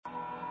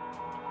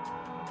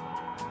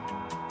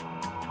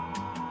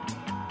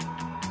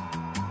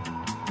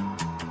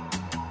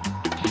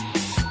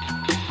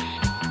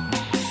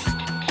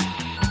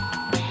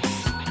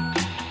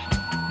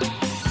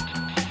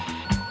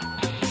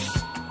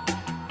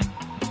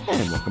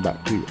And welcome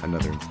back to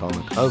another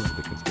installment of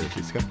The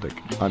Conspiracy Skeptic.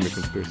 I'm your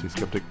Conspiracy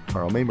Skeptic,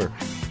 Carl Mamer,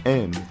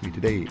 and with me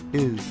today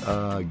is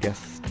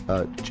guest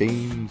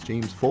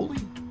James Foley.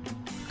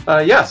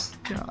 Yes.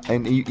 Yeah,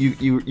 and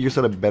you're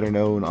sort of better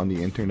known on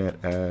the internet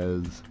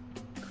as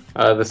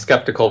the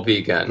skeptical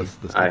vegan.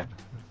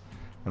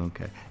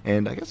 Okay,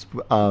 and I guess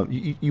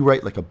you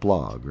write like a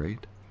blog,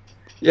 right?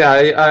 Yeah,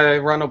 I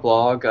run a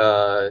blog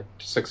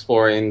just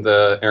exploring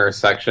the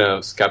intersection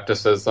of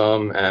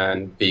skepticism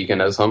and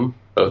veganism,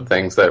 both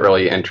things that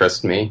really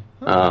interest me.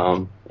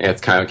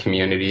 It's kind of a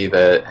community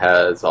that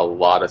has a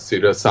lot of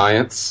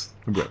pseudoscience.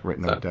 Right,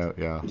 no doubt,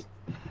 yeah.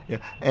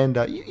 And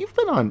you've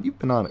been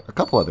on a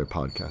couple other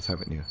podcasts,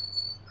 haven't you?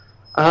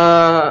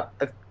 I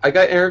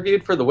got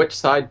interviewed for the Which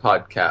Side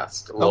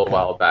podcast a little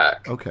while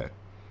back. Okay.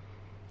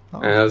 Oh,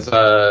 and it was,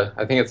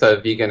 I think it's a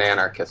vegan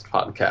anarchist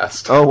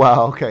podcast. Oh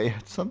wow, okay,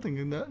 it's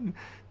something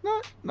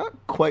not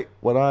quite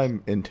what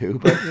I'm into,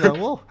 but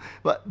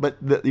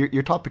but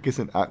your topic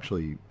isn't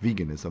actually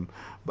veganism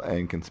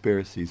and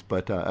conspiracies,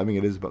 but I mean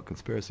it is about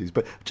conspiracies.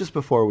 But just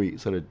before we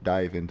sort of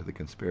dive into the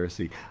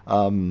conspiracy,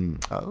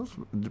 what's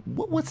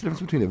the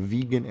difference between a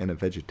vegan and a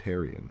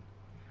vegetarian?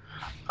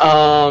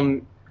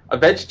 A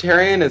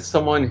vegetarian is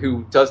someone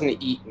who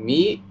doesn't eat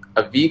meat.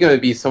 A vegan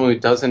would be someone who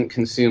doesn't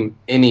consume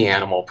any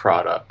animal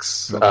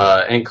products,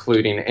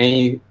 including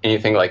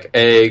anything like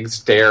eggs,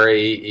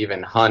 dairy,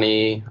 even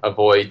honey,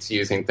 avoids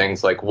using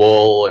things like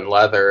wool and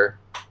leather.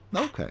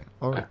 Okay,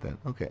 all right then.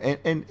 Okay,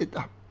 and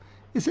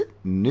is it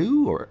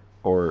new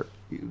or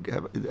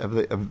have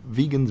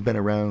vegans been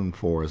around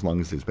for as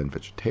long as there's been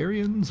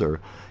vegetarians, or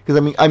because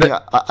I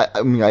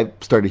mean I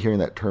started hearing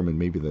that term in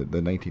maybe the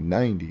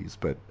 1990s,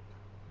 but.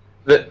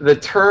 The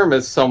term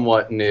is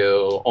somewhat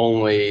new,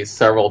 only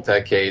several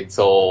decades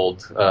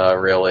old,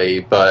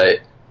 really. But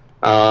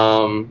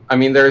I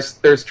mean,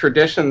 there's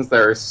traditions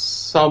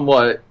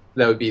that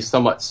would be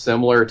somewhat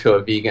similar to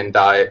a vegan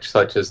diet,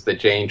 such as the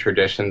Jain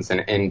traditions in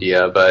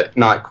India, but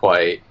not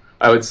quite.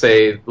 I would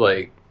say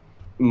like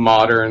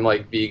modern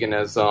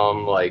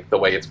veganism, like the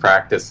way it's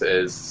practiced,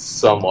 is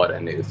somewhat a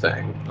new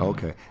thing.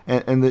 Okay,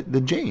 and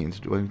the Jains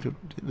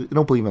they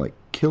don't believe in like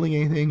killing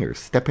anything or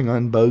stepping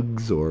on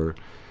bugs or.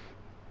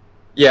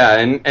 Yeah,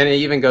 and it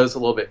even goes a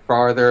little bit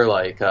farther.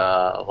 Like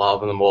a lot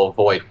of them will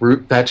avoid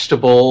root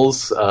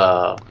vegetables.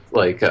 I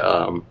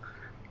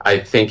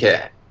think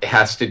it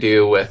has to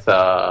do with.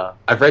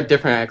 I've read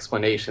different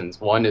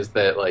explanations. One is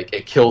that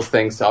it kills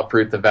things to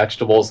uproot the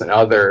vegetables, and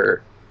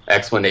other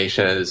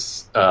explanation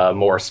is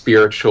more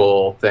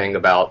spiritual thing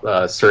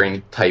about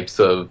certain types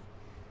of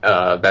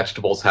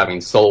vegetables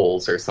having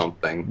souls or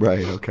something.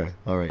 Right. Okay.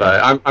 All right.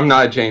 But I'm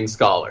not a Jain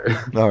scholar.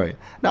 All right.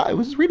 Now I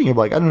was reading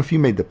about. I don't know if you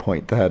made the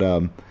point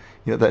that.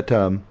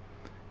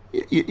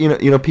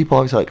 People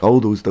always like, oh,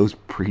 those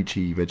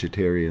preachy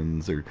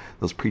vegetarians or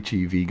those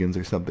preachy vegans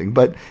or something.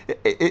 But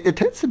it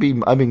tends to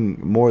be, I mean,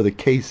 more the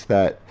case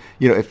that,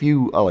 if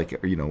you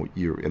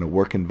you're in a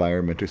work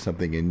environment or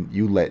something and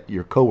you let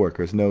your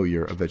coworkers know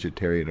you're a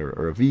vegetarian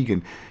or a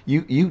vegan,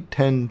 you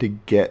tend to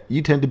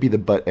be the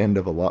butt end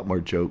of a lot more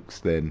jokes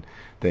than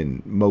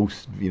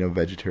most,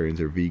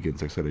 vegetarians or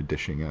vegans are sort of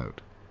dishing out.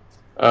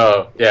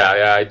 Oh,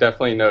 yeah, I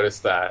definitely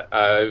noticed that.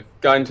 I've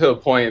gotten to a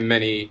point in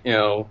many,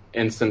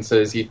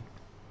 instances, you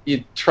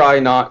try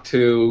not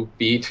to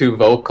be too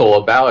vocal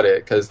about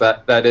it, because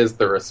that is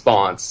the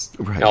response.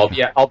 Right. I'll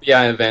be at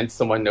an event,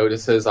 someone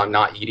notices I'm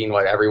not eating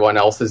what everyone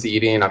else is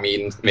eating. I'm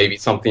eating maybe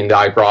something that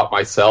I brought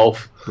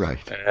myself. Right.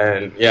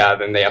 And,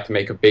 then they have to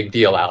make a big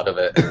deal out of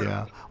it.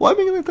 Yeah. Well, I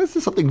mean, that's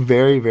just something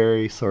very,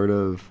 very sort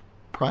of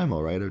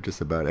primal, right? Of just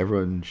about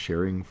everyone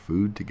sharing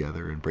food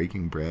together and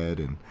breaking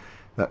bread and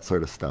that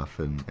sort of stuff,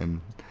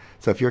 and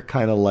so if you're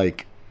kind of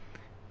like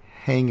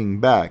hanging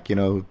back,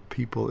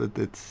 people,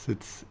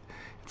 it's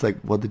like,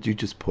 well, did you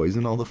just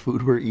poison all the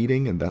food we're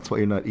eating, and that's why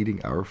you're not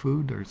eating our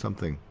food or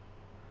something?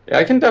 Yeah,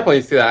 I can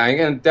definitely see that. I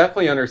can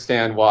definitely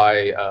understand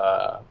why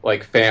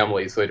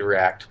families would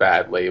react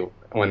badly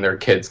when their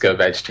kids go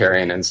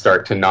vegetarian and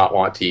start to not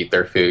want to eat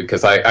their food,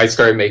 because I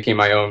started making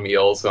my own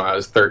meals when I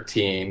was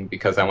 13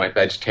 because I went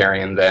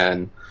vegetarian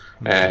then.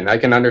 And I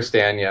can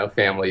understand,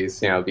 families,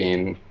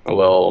 being a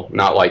little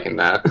not liking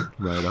that.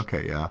 Right.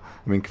 Okay. Yeah.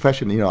 I mean,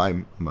 confession.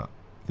 I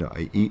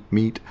eat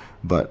meat,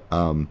 but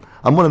I'm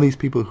one of these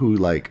people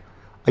who I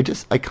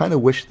kind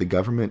of wish the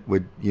government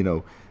would,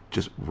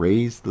 just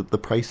raise the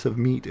price of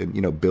meat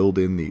and build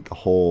in the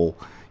whole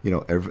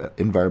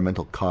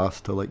environmental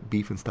cost to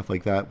beef and stuff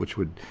like that, which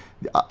would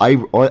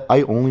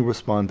I only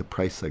respond to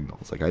price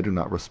signals. I do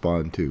not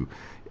respond to.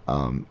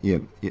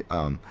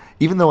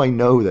 Even though I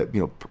know that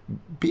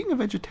being a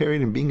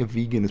vegetarian and being a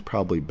vegan is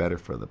probably better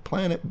for the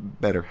planet,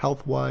 better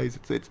health-wise.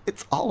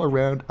 It's all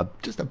around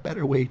just a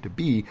better way to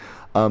be.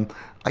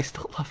 I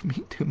still love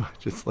meat too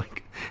much. It's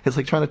like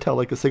trying to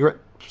tell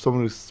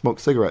someone who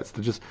smokes cigarettes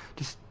to just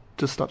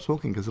stop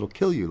smoking because it'll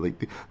kill you.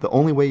 The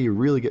only way you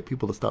really get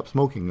people to stop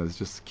smoking is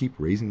just keep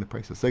raising the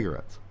price of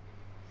cigarettes.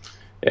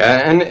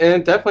 Yeah, and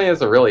it definitely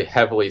is a really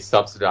heavily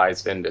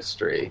subsidized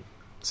industry.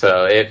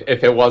 So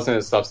if it wasn't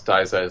as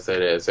subsidized as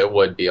it is, it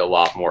would be a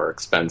lot more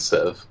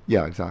expensive.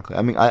 Yeah, exactly.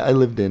 I mean, I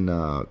lived in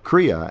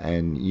Korea,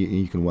 and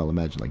you can well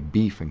imagine, like,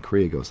 beef in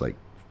Korea goes like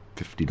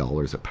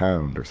 $50 a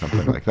pound or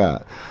something like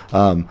that.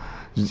 Um,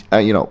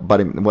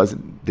 but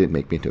it didn't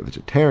make me into a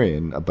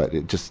vegetarian, but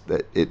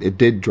it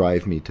did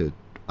drive me to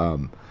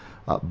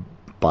uh,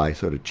 buy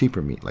sort of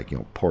cheaper meat, like,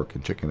 pork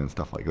and chicken and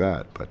stuff like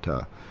that. But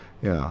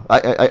yeah,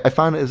 I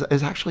found it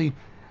is actually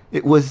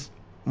it was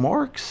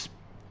more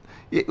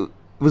it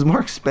was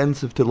more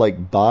expensive to,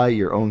 like, buy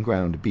your own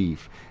ground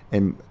beef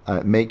and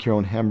make your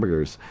own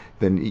hamburgers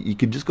than you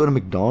could just go to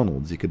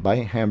McDonald's. You could buy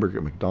a hamburger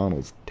at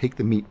McDonald's, take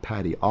the meat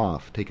patty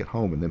off, take it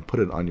home, and then put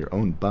it on your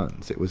own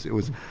buns. It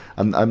was.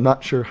 I'm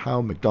not sure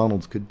how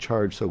McDonald's could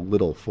charge so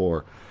little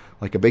for,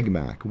 like, a Big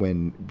Mac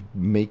when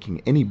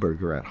making any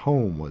burger at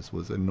home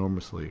was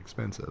enormously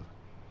expensive.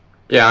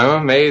 Yeah,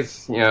 I'm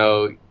amazed,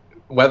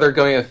 whether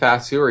going to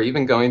fast food or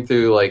even going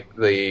through, like,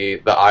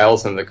 the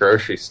aisles in the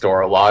grocery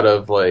store, a lot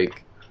of,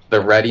 like, the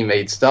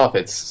ready-made stuff,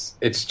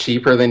 it's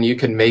cheaper than you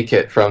can make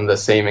it from the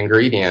same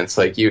ingredients.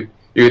 Like, you'd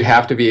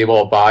have to be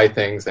able to buy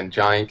things in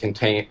giant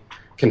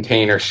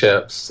container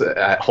ships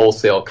at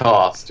wholesale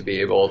cost to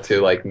be able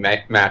to, like,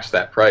 match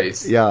that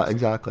price. Yeah,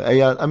 exactly.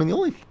 Yeah, I mean, the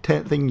only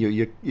thing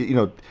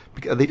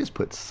because they just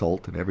put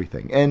salt in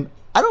everything, and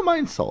I don't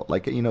mind salt.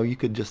 Like, I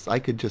could just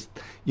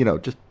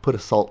just put a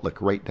salt lick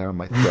right down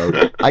my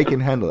throat. I can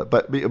handle it.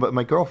 But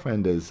my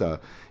girlfriend is,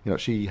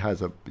 she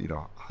has a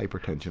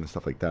hypertension and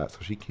stuff like that, so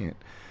she can't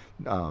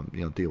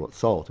deal with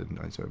salt. And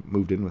I sort of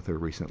moved in with her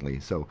recently,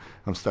 so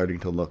I'm starting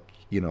to look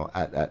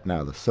at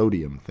now the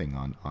sodium thing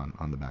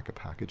on the back of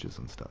packages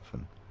and stuff.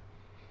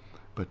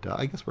 But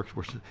I guess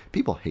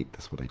people hate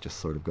this when I just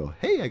sort of go,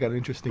 "Hey, I got an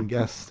interesting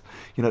guest.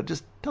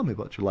 Just tell me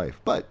about your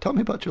life." But tell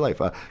me about your life.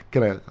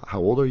 How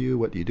old are you?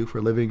 What do you do for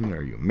a living?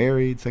 Are you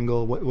married,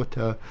 single? What?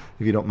 If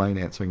you don't mind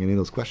answering any of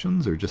those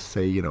questions, or just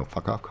say,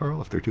 fuck off,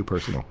 Carl, if they're too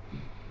personal.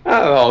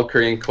 All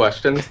Korean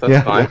questions.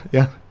 That's fine.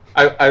 Yeah.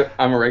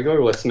 I'm a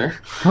regular listener.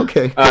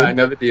 Okay. I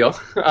know the deal.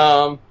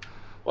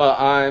 Well,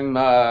 I'm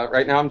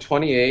right now. I'm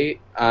 28.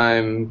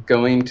 I'm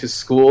going to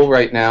school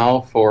right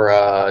now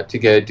to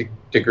get a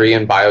degree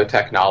in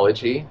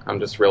biotechnology.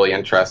 I'm just really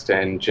interested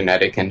in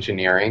genetic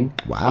engineering.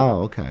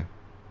 Wow. Okay.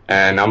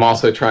 And I'm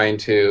also trying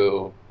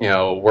to,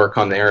 work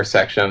on the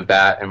intersection of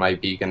that and my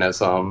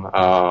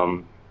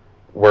veganism.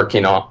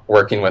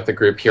 Working with a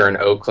group here in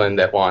Oakland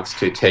that wants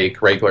to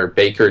take regular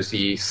baker's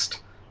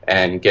yeast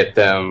and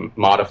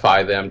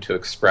modify them to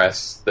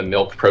express the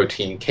milk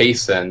protein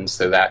casein,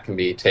 so that can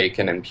be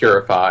taken and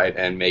purified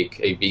and make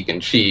a vegan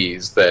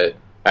cheese that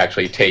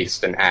actually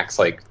tastes and acts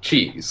like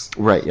cheese.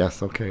 Right.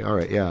 Yes. Okay. All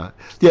right. Yeah.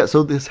 Yeah.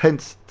 So this,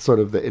 hence, sort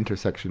of the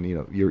intersection.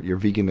 Your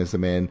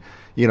veganism and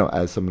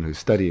as someone who's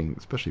studying,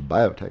 especially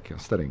biotech,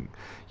 studying,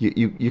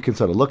 you can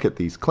sort of look at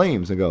these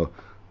claims and go,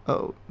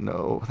 oh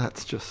no,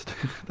 that's just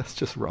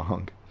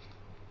wrong.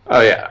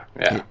 Oh yeah.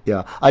 Yeah.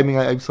 Yeah. I mean,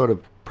 I sort of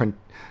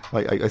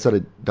I sort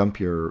of dump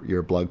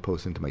your blog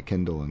post into my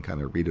Kindle and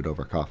kind of read it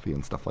over coffee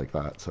and stuff like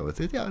that. So it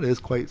is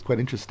quite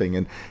interesting,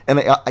 and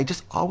I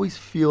just always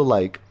feel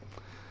like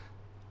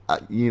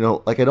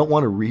like I don't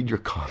want to read your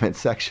comment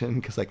section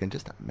because I can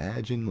just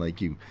imagine, like,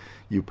 you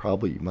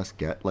probably must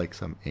get, like,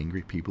 some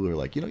angry people who are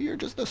like, you're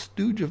just a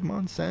stooge of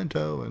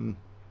Monsanto. And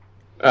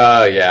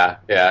yeah.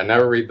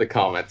 Never read the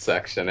comment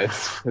section.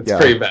 It's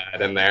pretty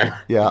bad in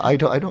there. Yeah, I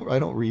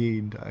don't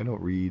read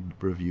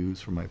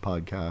reviews for my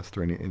podcast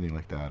or anything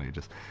like that. I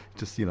just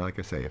like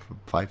I say, if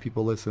 5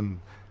 people listen,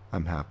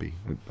 I'm happy.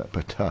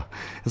 But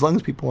as long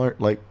as people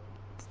aren't, like,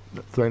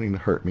 threatening to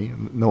hurt me,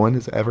 no one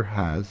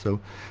has, so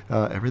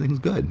everything's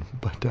good.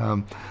 But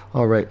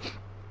all right.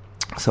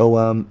 So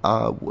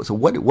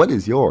what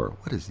is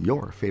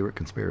your favorite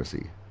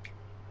conspiracy?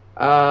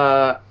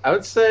 I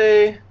would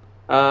say.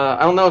 I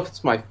don't know if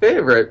it's my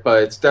favorite,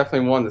 but it's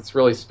definitely one that's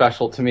really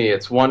special to me.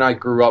 It's one I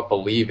grew up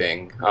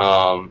believing,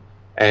 and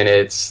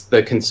it's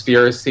the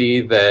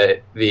conspiracy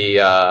that the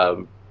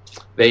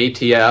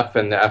ATF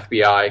and the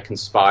FBI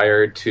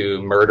conspired to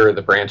murder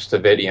the Branch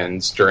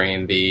Davidians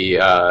during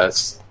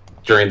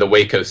the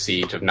Waco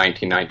Siege of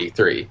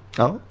 1993.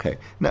 Oh, okay.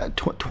 Now,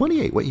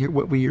 28. What year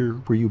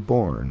were you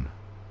born?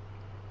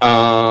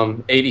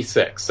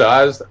 86.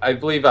 So I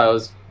believe I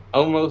was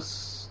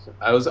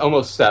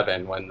almost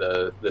 7 when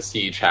the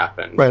siege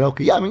happened. Right.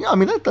 Okay. Yeah. I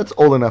mean that's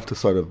old enough to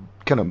sort of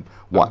kind of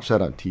watch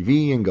that on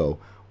TV and go,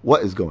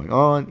 what is going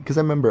on? Because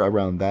I remember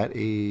around that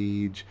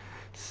age,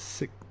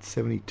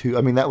 72.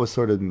 I mean, that was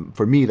sort of,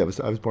 for me. I was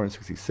born in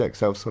 66.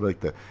 That was sort of like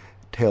the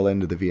tail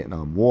end of the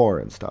Vietnam War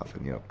and stuff.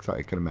 And cause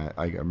I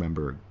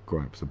remember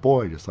growing up as a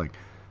boy, just like,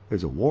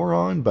 there's a war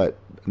on, but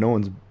no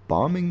one's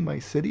bombing my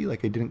city.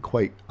 Like, I didn't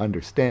quite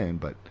understand.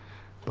 But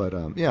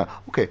yeah.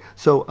 Okay.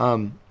 So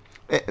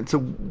and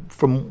so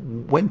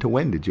from when to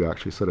when did you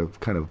actually sort of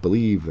kind of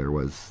believe there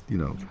was,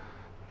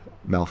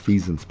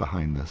 malfeasance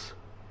behind this?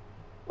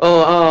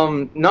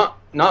 Well,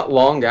 not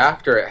long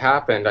after it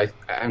happened.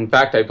 In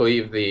fact, I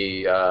believe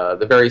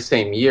the very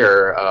same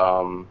year,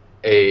 a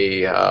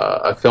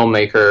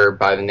filmmaker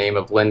by the name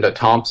of Linda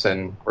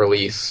Thompson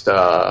released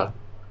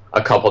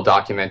a couple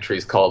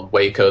documentaries called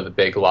Waco, The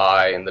Big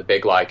Lie, and The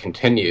Big Lie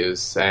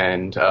Continues.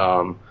 And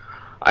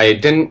I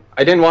didn't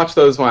watch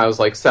those when I was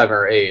like 7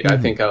 or 8. Mm-hmm. I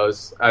think I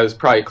was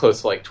probably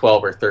close to like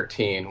 12 or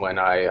 13 when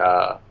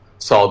I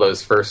saw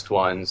those first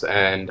ones,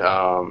 and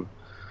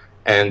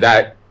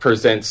that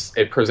presents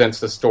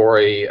the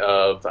story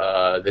of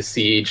the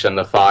siege and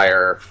the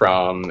fire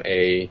from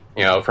a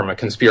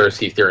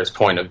conspiracy theorist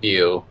point of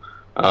view.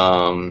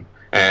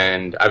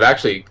 And I've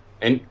actually,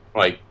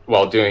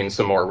 while doing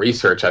some more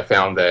research, I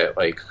found that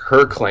like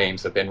her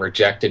claims have been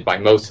rejected by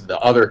most of the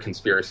other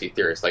conspiracy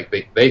theorists. Like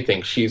they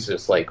think she's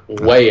just like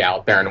way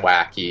out there and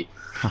wacky.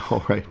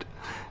 All right.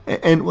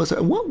 And why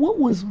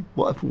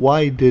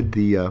did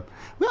the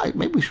well,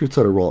 maybe we should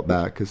sort of roll it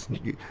back, because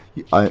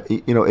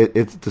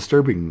it's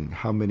disturbing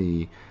how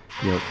many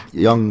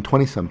young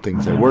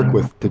 20-somethings I work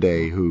with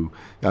today who,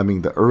 I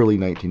mean, the early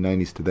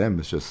 1990s to them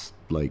is just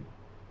like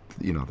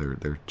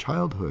their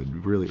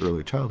childhood, really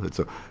early childhood.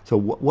 So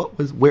what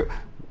was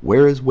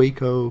where is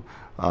Waco?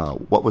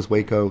 What was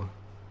Waco?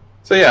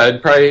 So yeah,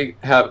 it'd probably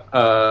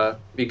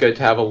be good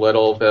to have a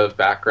little bit of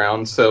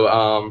background.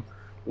 So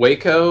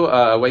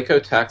Waco,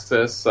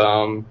 Texas,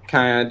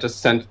 kind of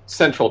just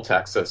central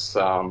Texas,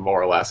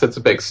 more or less. It's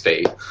a big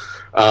state.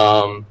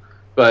 But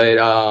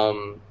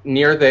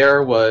near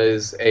there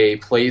was a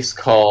place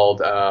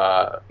called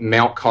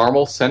Mount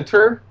Carmel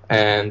Center,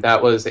 and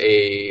that was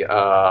a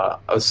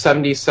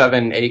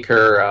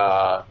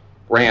 77-acre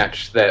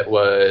ranch that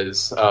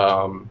was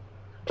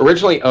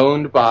originally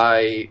owned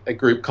by a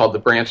group called the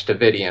Branch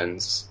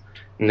Davidians,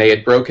 and they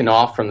had broken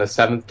off from the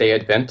Seventh-day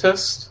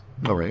Adventists.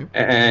 All right.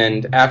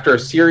 And after a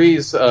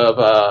series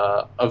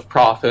of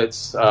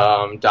prophets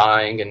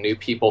dying and new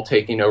people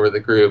taking over the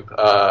group,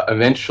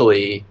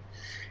 eventually,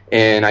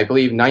 in I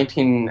believe the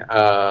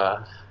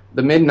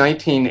mid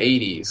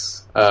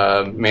 1980s,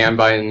 a man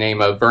by the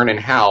name of Vernon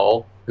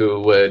Howell, who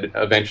would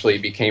eventually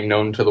became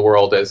known to the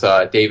world as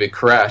David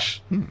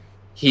Koresh,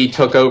 he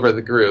took over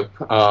the group.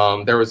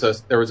 There was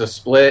a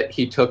split.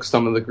 He took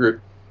some of the group.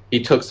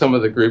 He took some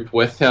of the group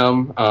with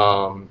him,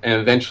 and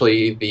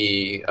eventually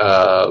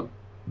the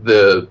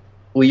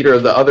leader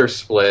of the other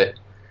split,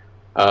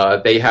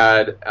 they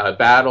had a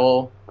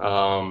battle.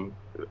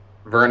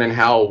 Vernon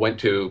Howell went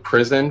to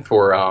prison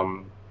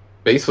for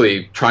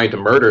basically trying to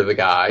murder the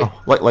guy.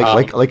 Oh,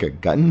 like a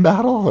gun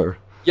battle, or?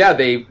 Yeah,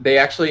 they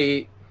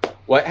actually.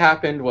 What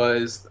happened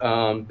was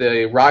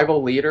the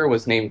rival leader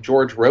was named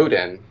George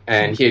Roden,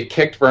 and he had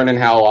kicked Vernon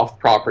Howell off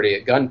property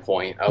at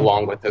gunpoint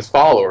along with his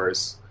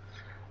followers.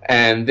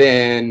 And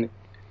then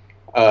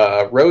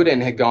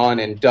Roden had gone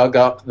and dug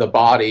up the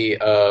body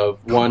of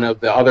one of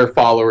the other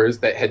followers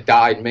that had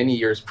died many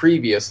years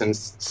previous and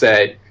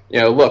said,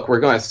 look, we're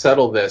going to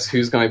settle this.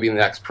 Who's going to be the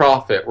next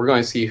prophet? We're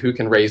going to see who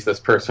can raise this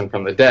person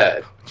from the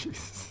dead.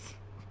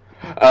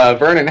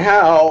 Vernon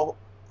Howell,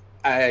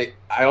 I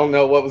don't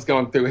know what was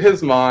going through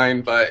his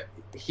mind, but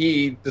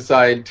he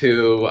decided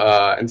to,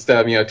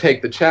 instead of,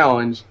 take the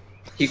challenge,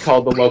 he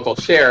called the local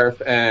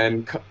sheriff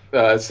and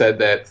said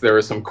that there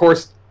was some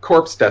corpse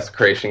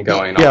desecration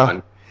going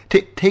on.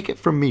 Take it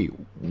from me.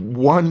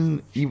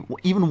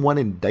 Even one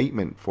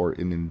indictment for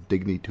an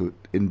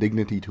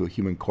indignity to a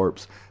human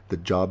corpse, the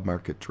job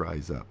market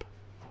dries up.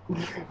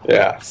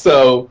 Yeah.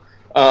 So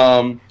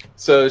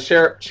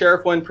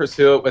sheriff wouldn't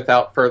pursue it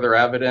without further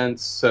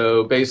evidence.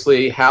 So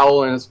basically,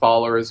 Howell and his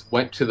followers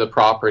went to the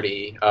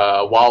property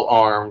while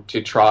armed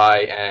to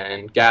try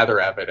and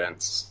gather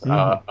evidence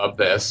of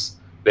this.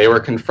 They were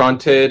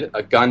confronted.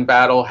 A gun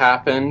battle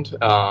happened.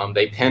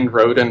 They pinned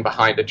Roden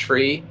behind a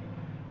tree.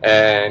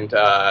 And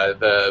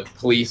the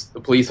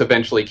police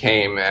eventually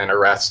came and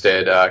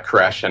arrested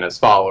Koresh and his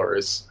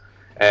followers,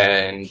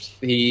 and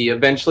he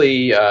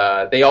eventually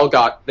they all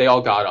got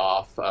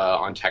off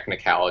on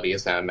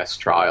technicalities and a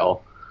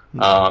mistrial.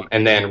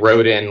 And then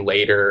Roden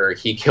later,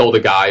 he killed a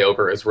guy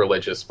over his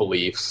religious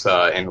beliefs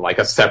in like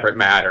a separate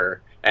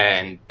matter,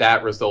 and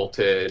that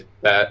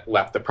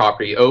left the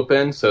property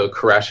open. So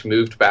Koresh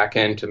moved back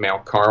into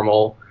Mount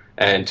Carmel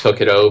and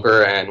took it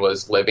over and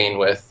was living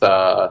with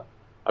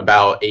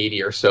about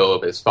 80 or so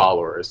of his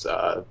followers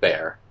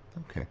there.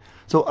 Okay.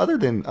 So other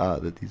than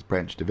these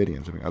Branch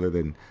Davidians,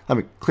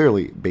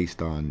 clearly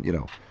based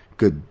on,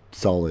 good,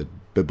 solid,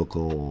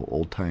 biblical,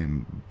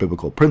 old-time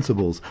biblical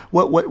principles,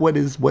 what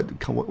is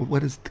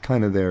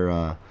kind of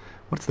their,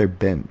 what's their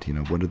bent,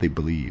 what do they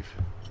believe?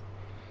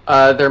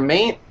 Their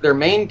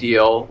main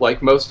deal,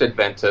 like most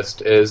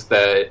Adventists, is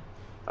that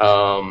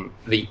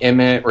the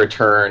imminent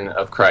return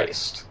of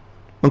Christ.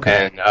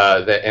 Okay. And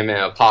the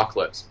imminent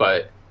apocalypse,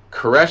 but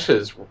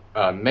Koresh's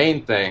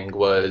main thing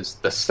was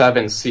the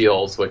 7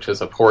 seals, which is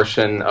a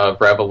portion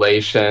of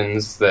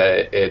Revelations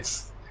that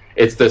it's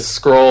this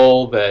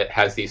scroll that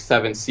has these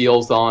 7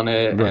 seals on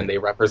it, right. And they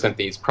represent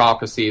these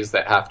prophecies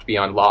that have to be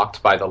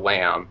unlocked by the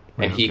Lamb,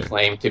 and he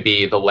claimed to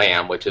be the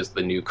Lamb, which is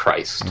the new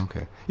Christ.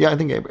 Okay. Yeah, I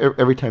think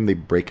every time they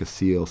break a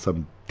seal,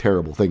 some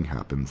terrible thing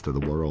happens to the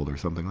world or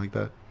something like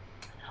that.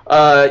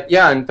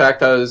 Yeah, in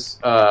fact, I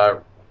was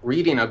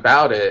reading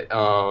about it.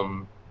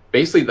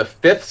 Basically, the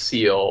 5th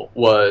seal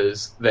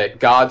was that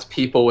God's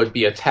people would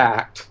be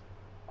attacked,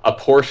 a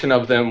portion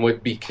of them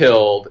would be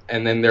killed,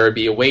 and then there would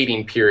be a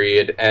waiting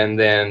period, and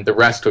then the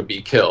rest would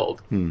be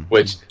killed,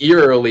 which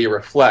eerily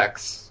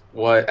reflects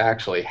what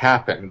actually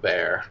happened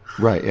there.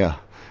 Right, yeah.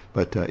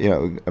 But,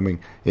 I mean,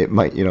 it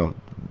might,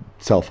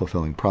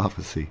 self-fulfilling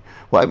prophecy.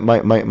 Well,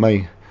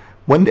 my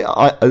one day,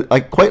 I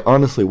quite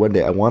honestly, one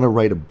day I want to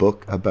write a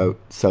book about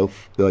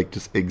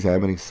just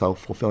examining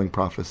self-fulfilling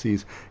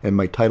prophecies, and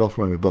my title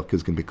for my book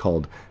is going to be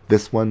called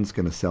 "This One's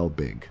Going to Sell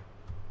Big."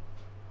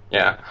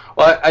 Yeah,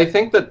 well, I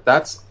think that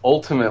that's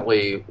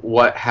ultimately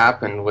what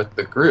happened with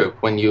the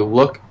group. When you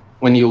look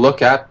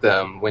at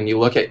them, when you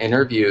look at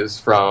interviews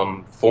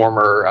from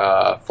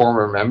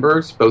former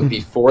members, both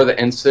before the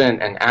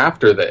incident and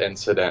after the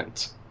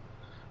incident,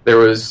 there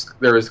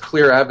was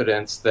clear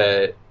evidence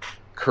that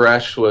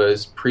Koresh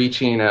was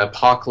preaching an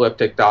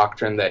apocalyptic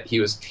doctrine, that he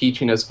was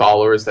teaching his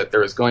followers that there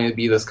was going to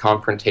be this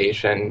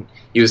confrontation.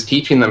 He was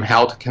teaching them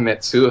how to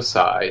commit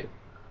suicide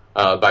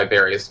by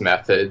various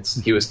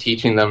methods. He was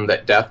teaching them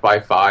that death by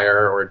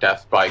fire or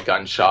death by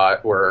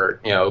gunshot were,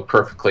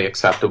 perfectly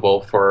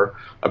acceptable for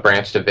a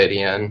Branch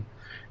Davidian.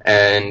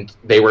 And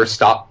they were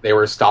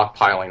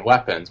stockpiling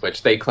weapons,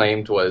 which they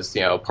claimed was,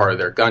 part of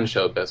their gun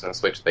show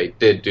business, which they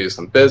did do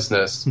some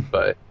business,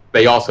 but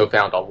they also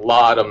found a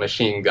lot of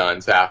machine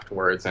guns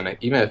afterwards, and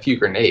even a few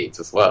grenades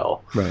as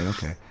well. Right.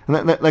 Okay.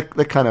 And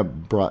that kind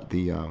of brought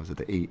the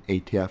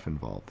ATF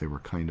involved. They were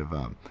kind of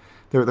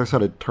they're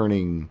sort of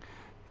turning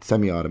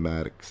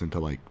semi-automatics into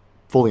like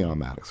fully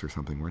automatics or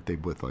something, weren't they?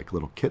 With like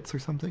little kits or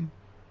something.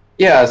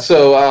 Yeah,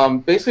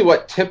 so basically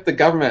what tipped the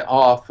government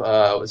off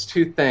was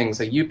two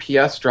things. A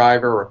UPS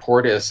driver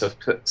reported a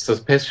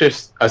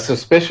suspicious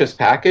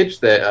package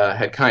that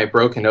had kind of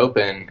broken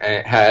open, and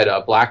it had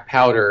black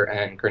powder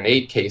and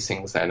grenade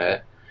casings in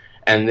it.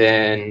 And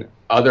then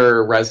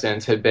other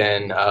residents had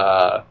been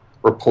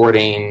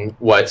reporting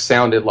what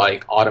sounded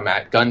like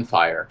automatic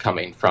gunfire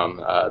coming from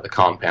the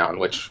compound,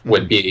 which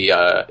would be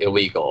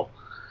illegal.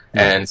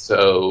 And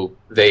so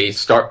the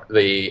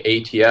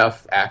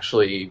ATF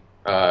actually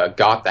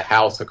got the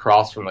house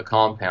across from the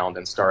compound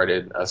and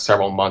started a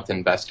several-month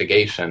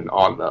investigation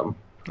on them.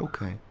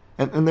 Okay.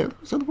 And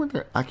weren't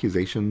there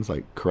accusations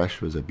like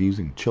Koresh was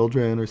abusing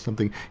children or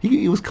something?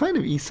 He was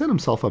he set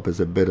himself up as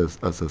a bit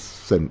as a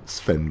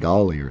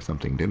Svengali or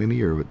something, didn't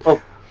he? Or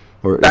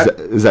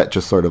is that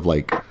just sort of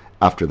like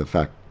after the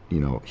fact,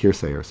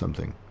 hearsay or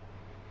something?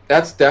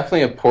 That's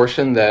definitely a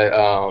portion that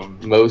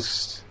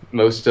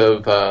most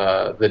of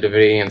the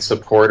Davidian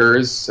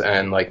supporters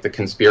and like the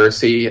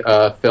conspiracy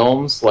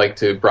films like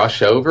to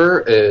brush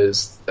over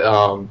is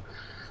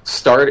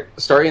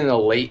starting in the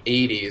late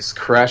 80s,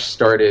 Koresh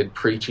started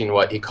preaching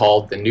what he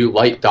called the New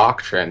Light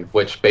Doctrine,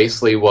 which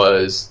basically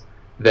was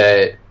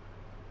that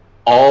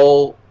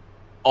all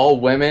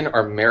women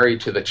are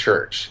married to the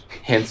church,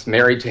 hence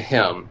married to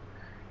him.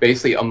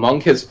 Basically,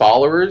 among his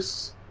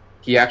followers,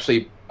 he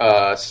actually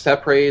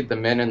separated the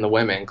men and the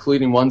women,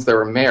 including ones that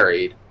were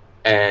married,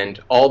 and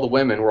all the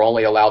women were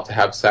only allowed to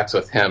have sex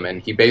with him,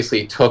 and he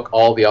basically took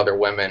all the other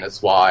women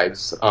as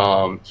wives.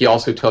 He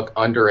also took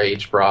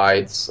underage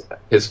brides.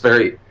 His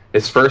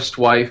first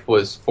wife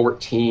was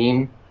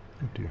 14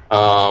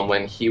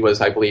 when he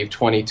was, I believe,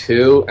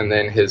 22, and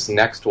then his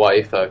next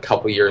wife a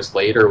couple years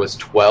later was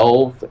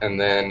 12, and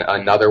then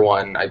another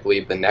one, I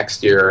believe, the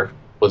next year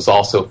was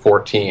also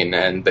 14,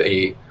 and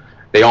they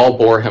all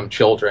bore him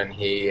children.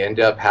 He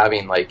ended up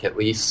having at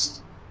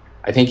least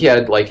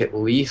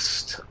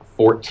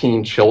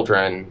 14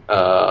 children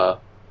of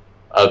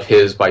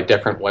his by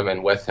different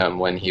women with him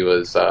when he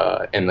was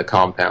in the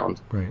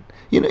compound. Right.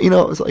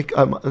 It's like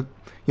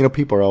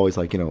people are always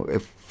like,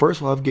 if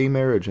first we'll have gay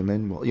marriage and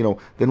then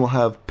we'll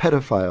have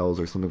pedophiles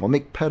or something. We'll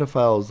make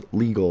pedophiles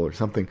legal or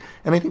something.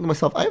 And I think to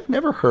myself, I've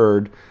never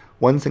heard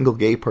one single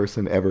gay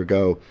person ever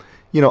go,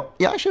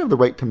 I should have the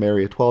right to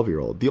marry a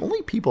 12-year-old. The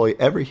only people I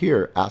ever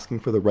hear asking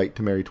for the right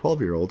to marry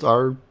 12-year-olds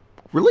are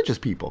religious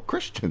people,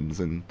 Christians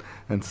and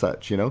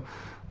such, And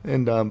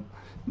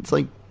it's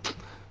like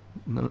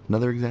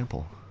another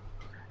example.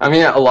 I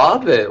mean, a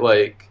lot of it,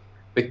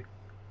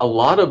 a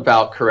lot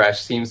about Koresh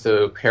seems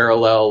to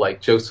parallel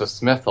Joseph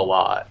Smith a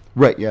lot.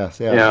 Right. Yes.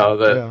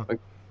 Yeah.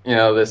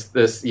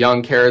 This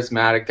young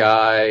charismatic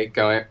guy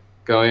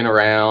going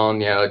around,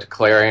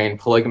 declaring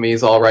polygamy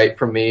is all right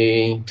for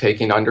me,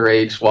 taking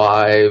underage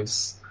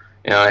wives.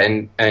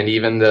 And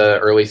even the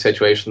early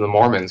situation of the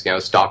Mormons,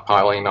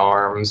 stockpiling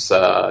arms,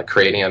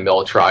 creating a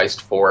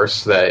militarized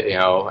force that,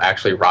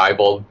 actually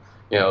rivaled,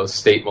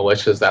 state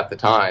militias at the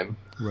time.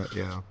 Right,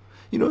 yeah.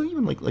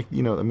 Even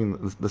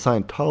the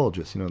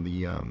Scientologists,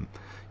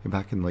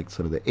 back in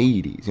sort of the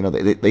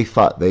 80s, they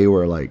thought they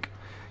were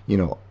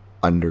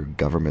under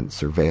government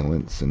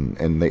surveillance,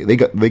 and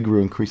they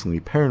grew increasingly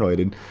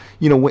paranoid. And,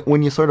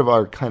 when you sort of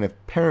are kind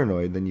of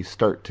paranoid, then you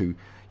start to,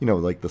 the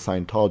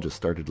Scientologists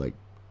started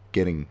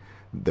getting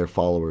their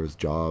followers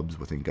jobs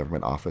within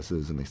government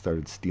offices, and they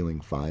started stealing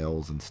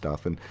files and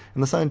stuff. And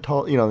the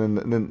Scientology,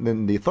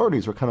 then the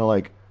authorities were kind of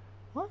like,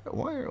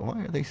 why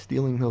are they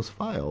stealing those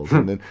files?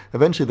 And then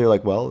eventually they're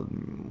like, well,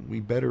 we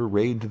better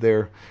raid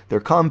their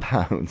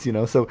compounds, you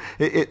know. So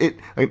it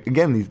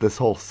again, this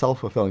whole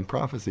self-fulfilling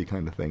prophecy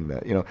kind of thing,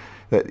 that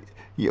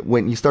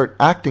when you start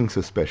acting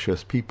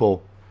suspicious,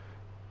 people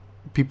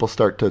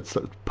start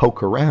to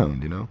poke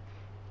around, you know.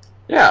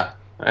 Yeah,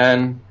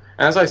 and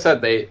as I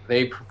said,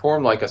 they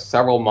performed like a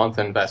several month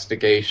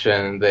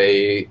investigation.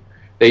 They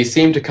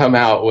seemed to come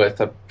out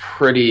with a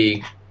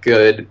pretty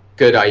good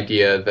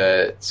idea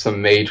that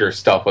some major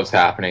stuff was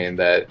happening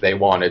that they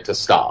wanted to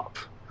stop.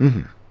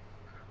 Mm-hmm.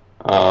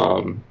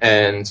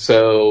 And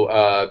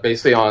so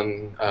basically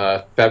on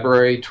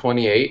February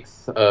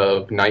 28th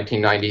of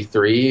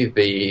 1993,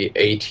 the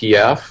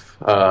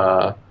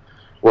ATF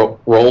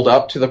rolled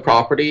up to the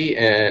property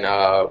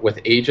and with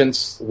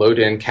agents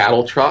loaded in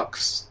cattle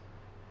trucks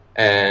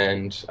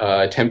and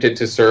attempted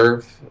to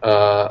serve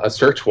a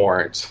search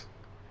warrant.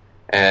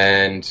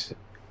 And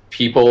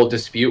people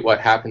dispute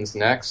what happens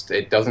next.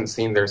 It doesn't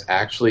seem there's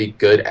actually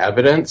good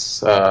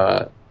evidence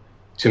to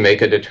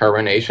make a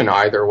determination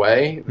either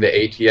way. The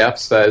ATF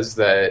says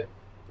that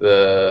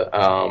the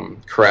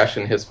Koresh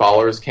and his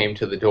followers came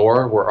to the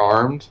door, were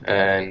armed,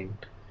 and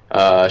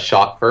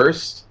shot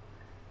first.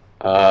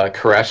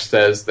 Koresh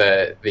says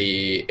that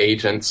the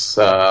agents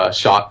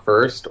shot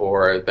first,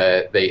 or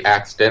that they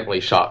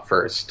accidentally shot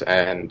first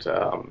and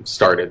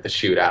started the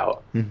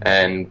shootout. Mm-hmm.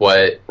 And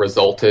what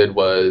resulted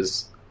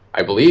was,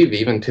 I believe,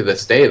 even to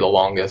this day, the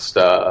longest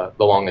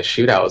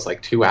shootout was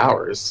like 2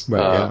 hours.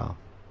 Right,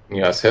 in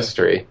U.S.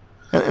 history.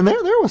 And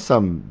there was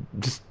some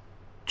just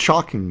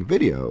shocking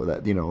video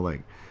that, you know,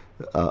 like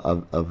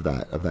of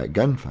that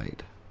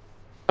gunfight.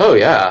 Oh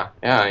yeah.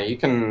 You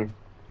can.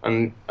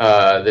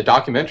 The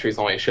documentaries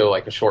only show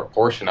like a short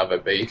portion of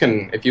it, but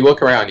if you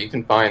look around, you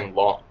can find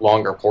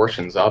longer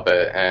portions of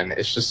it, and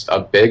it's just a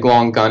big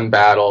long gun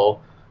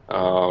battle.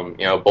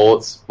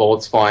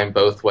 Bullets flying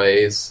both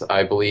ways.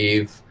 I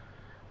believe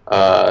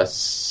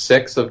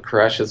 6 of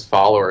Koresh's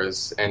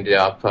followers ended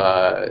up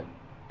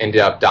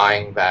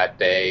dying that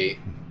day.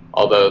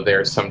 Although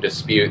there's some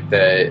dispute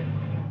that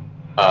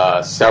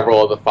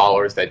several of the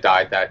followers that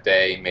died that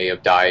day may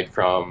have died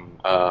from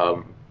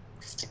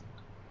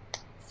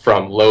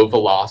low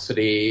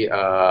velocity,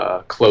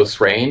 close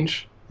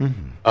range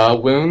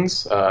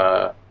wounds,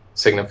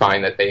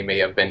 signifying that they may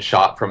have been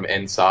shot from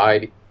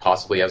inside,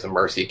 possibly as a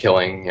mercy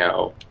killing,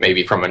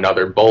 maybe from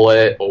another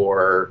bullet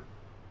or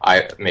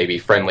maybe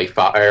friendly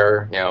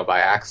fire, by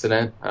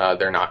accident.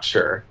 They're not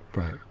sure.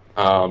 Right.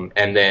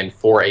 And then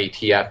 4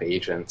 ATF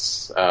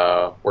agents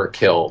were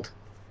killed.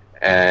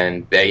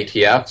 And the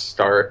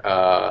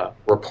ATF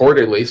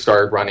reportedly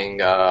started running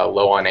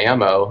low on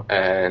ammo,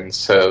 and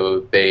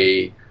so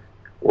they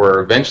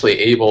were eventually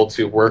able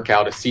to work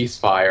out a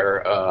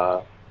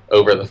ceasefire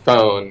over the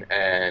phone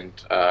and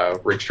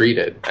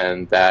retreated,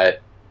 and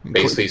that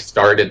basically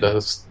started the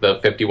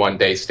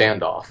 51-day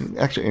standoff.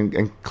 Actually,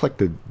 and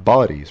collected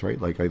bodies,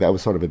 right? Like that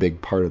was sort of a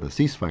big part of the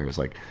ceasefire. It's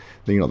like,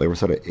 they were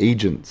sort of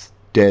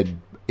dead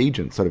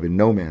agents, sort of in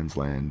no man's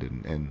land,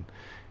 and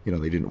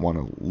they didn't want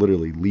to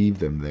literally leave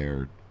them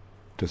there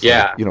to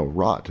sort of,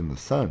 rot in the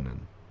sun.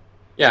 And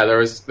yeah, there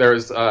was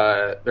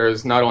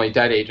not only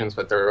dead agents,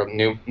 but there were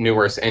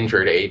numerous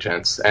injured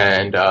agents,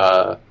 and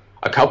a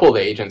couple of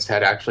the agents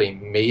had actually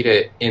made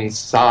it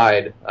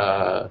inside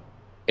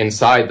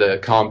the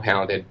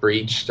compound, had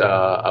breached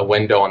a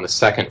window on the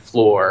second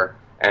floor,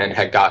 and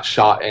had got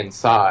shot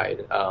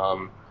inside.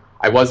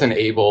 I wasn't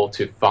able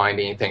to find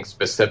anything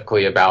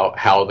specifically about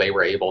how they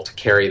were able to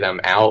carry them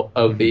out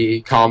of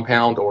the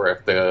compound, or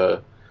if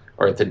the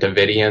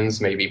Davidians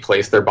maybe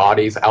placed their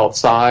bodies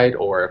outside,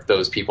 or if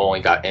those people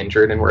only got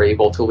injured and were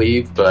able to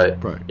leave.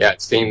 But right. Yeah,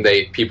 it seemed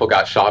people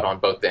got shot on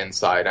both the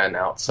inside and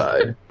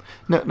outside.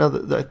 No,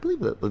 I believe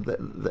that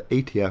the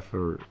ATF,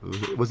 or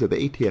was it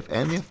the ATF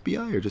and the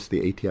FBI, or just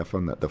the ATF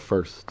on the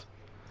first?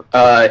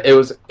 It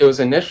was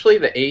initially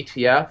the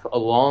ATF,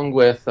 along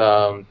with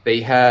they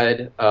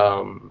had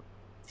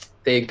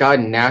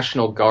gotten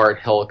National Guard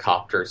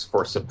helicopters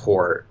for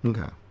support.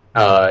 Okay.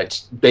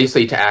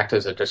 Basically to act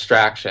as a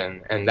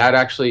distraction, and that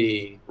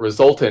actually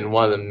resulted in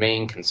one of the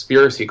main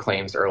conspiracy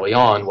claims early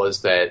on,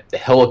 was that the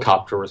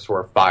helicopters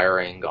were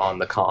firing on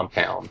the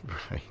compound.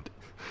 Right.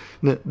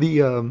 Now,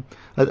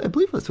 I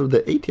believe sort of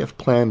the ATF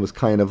plan was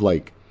kind of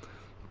like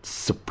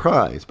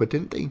surprise, but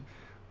didn't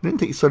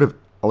they sort of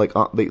like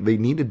they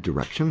needed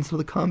directions for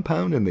the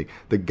compound, and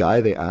the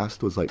guy they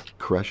asked was like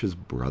Koresh's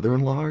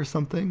brother-in-law or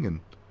something,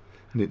 and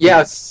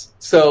yes.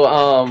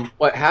 So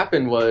what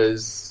happened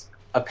was,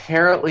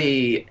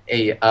 apparently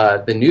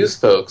the news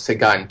folks had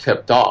gotten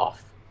tipped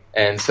off,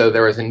 and so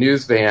there was a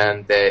news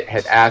van that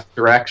had asked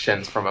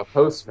directions from a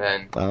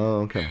postman.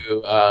 Oh, okay.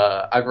 Who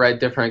I've read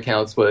different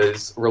accounts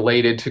was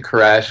related to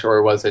Koresh,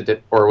 or was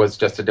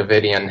just a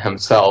Davidian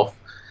himself,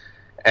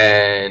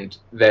 and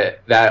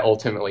that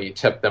ultimately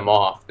tipped them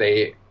off.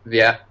 The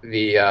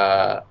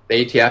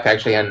ATF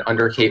actually had an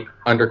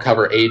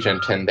undercover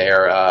agent in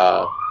there.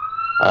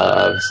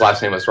 His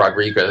last name was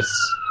Rodriguez,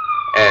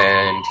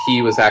 and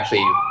he was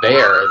actually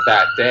there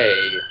that day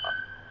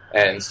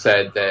and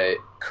said that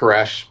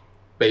Koresh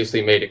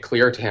basically made it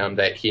clear to him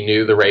that he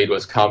knew the raid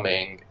was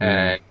coming,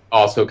 and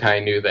also kind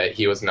of knew that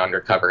he was an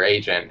undercover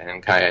agent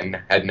and kind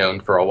of had known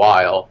for a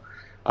while.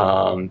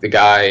 The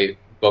guy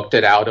booked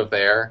it out of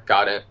there,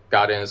 got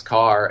in his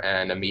car,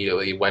 and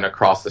immediately went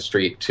across the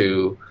street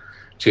to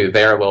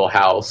their little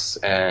house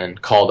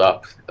and called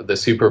up the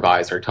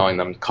supervisor, telling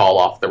them to call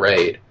off the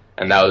raid.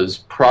 And that was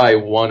probably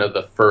one of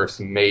the first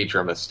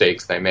major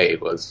mistakes they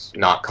made, was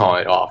not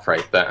calling it off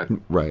right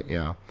then. Right.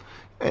 Yeah.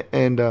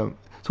 And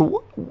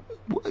so,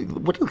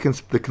 what do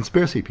the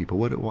conspiracy people?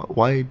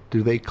 Why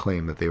do they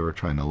claim that they were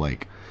trying to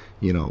like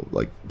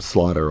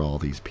slaughter all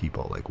these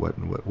people? Like,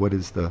 what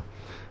is the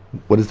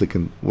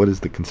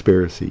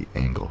conspiracy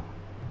angle?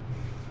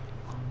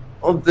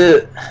 Well,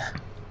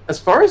 as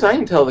far as I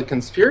can tell, the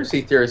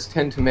conspiracy theorists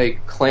tend to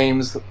make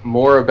claims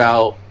more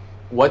about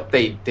what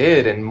they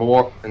did and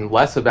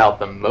less about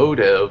the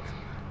motive.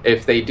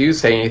 If they do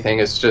say anything,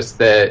 it's just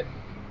that,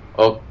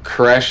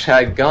 Koresh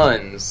had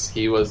guns.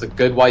 He was a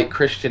good white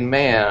Christian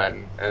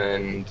man,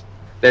 and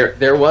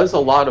there was a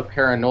lot of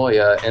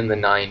paranoia in the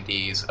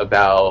 90s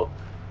about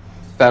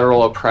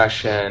federal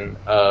oppression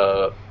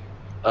of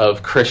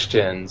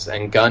Christians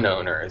and gun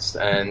owners,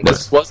 and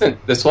this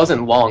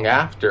wasn't long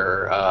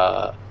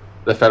after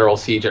the federal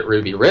siege at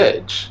Ruby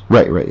Ridge.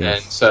 Right.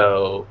 Yes. And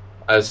so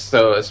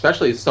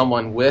especially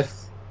someone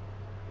with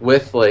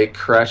like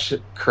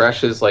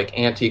Koresh's like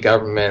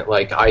anti-government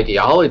like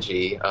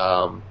ideology,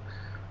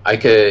 I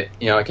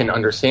can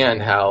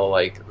understand how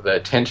like the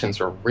tensions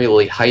were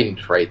really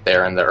heightened right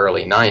there in the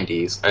early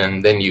 90s,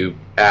 and then you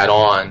add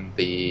on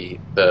the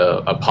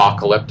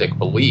apocalyptic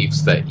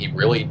beliefs that he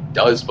really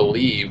does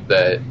believe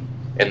that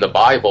in the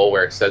Bible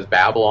where it says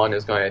Babylon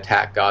is going to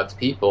attack God's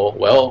people.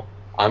 Well,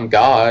 I'm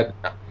God.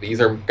 These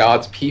are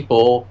God's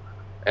people,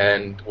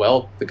 and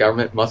well, the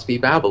government must be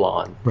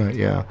Babylon. Right.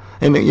 Yeah.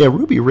 And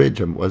Ruby Ridge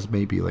was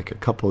maybe like a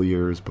couple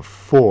years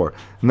before,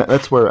 and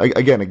that's where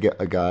again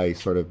a guy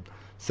sort of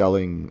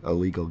selling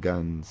illegal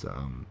guns.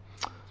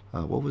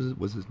 What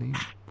was his name?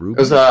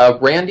 Ruby? It was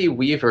Randy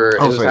Weaver.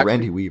 Oh, sorry,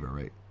 Randy Weaver,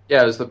 right?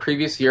 Yeah, it was the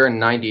previous year in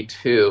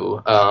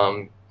 '92.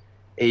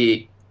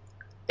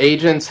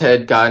 Agents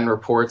had gotten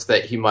reports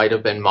that he might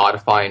have been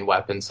modifying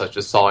weapons, such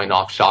as sawing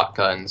off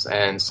shotguns,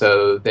 and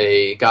so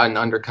they got an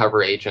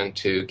undercover agent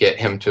to get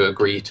him to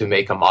agree to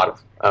make a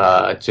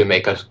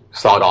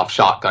sawed-off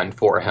shotgun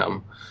for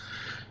him.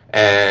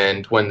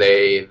 And when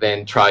they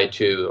then tried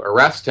to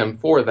arrest him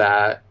for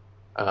that,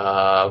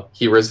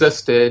 he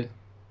resisted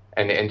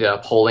and ended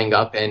up holding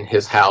up in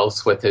his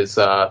house with his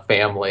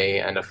family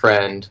and a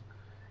friend.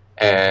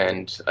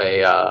 And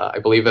I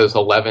believe it was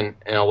an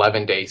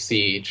 11-day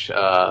siege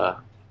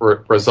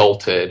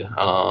resulted,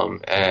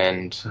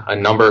 and a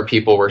number of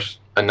people were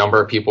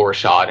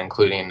shot,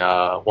 including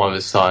one of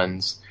his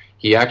sons.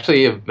 He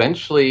actually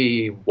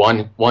eventually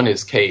won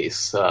his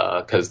case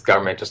because the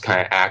government just kind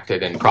of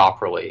acted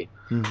improperly.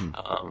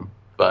 Mm-hmm.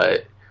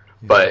 But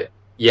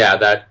yeah,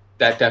 that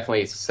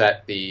definitely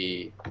set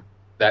the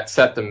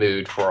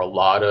mood for a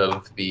lot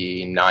of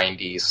the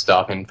 90s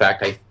stuff. In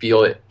fact, I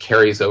feel it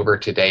carries over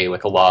today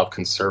with a lot of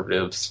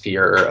conservatives'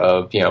 fear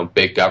of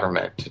big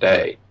government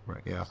today.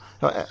 Right. Yeah.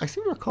 I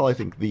seem to recall. I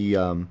think I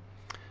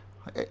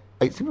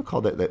seem to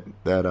recall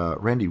that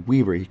Randy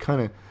Weaver, he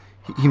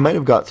might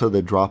have got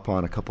the drop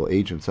on a couple of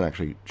agents and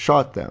actually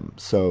shot them.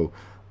 So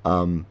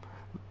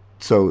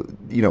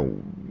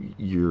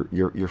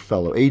your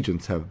fellow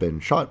agents have been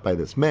shot by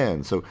this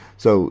man. So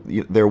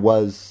there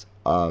was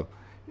a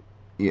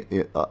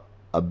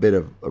bit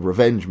of a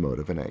revenge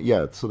motive in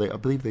it. So I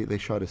believe they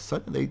shot his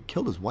son. They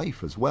killed his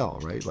wife as well,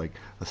 right? Like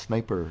a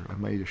sniper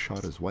might have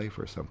shot his wife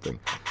or something.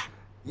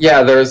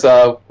 Yeah, there's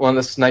one of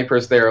the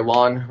snipers there,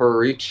 Lon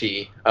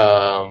Horiuchi,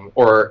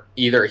 or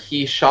either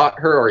he shot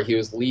her or he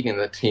was leading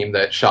the team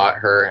that shot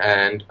her,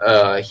 and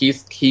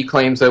he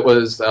claims it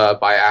was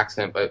by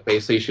accident, but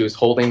basically she was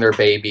holding their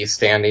baby,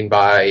 standing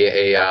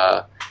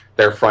by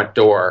their front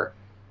door,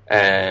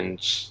 and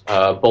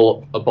a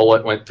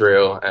bullet went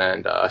through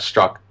and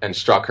struck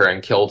her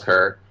and killed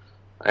her.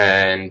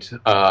 And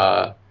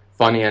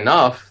funny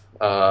enough,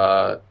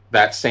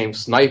 that same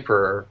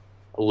sniper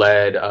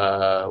led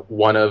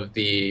one of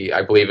the,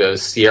 I believe it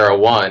was Sierra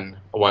One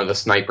of the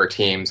sniper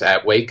teams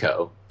at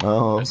Waco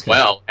as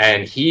well,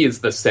 and he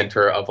is the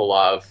center of a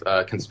lot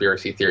of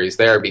conspiracy theories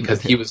there,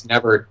 because he was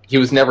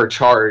never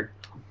charged.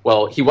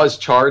 Well, he was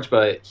charged,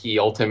 but he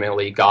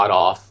ultimately got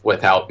off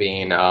without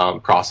being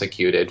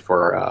prosecuted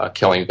for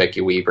killing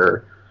Vicky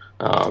Weaver.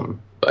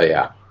 But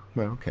yeah.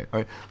 Well, okay, all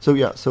right. So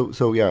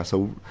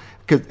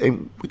because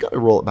we got to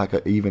roll it back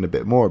even a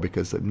bit more,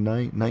 because in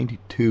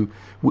 '92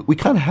 we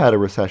kind of had a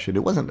recession.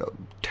 It wasn't a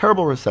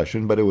terrible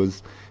recession, but it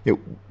was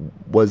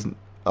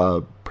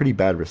a pretty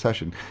bad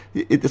recession.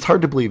 It's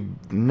hard to believe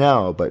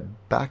now, but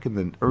back in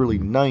the early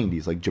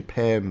 '90s, like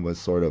Japan was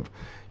sort of,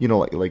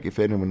 like if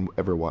anyone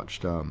ever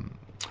watched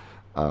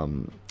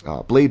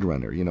Blade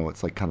Runner,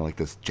 it's like kind of like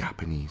this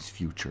Japanese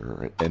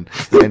future, and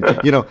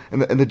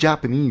the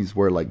Japanese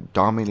were like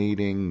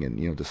dominating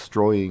and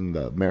destroying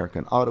the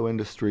American auto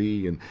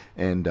industry,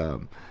 and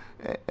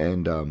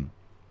And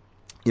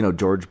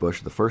George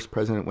Bush, the first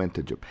president, went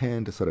to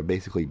Japan to sort of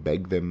basically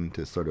beg them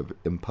to sort of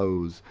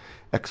impose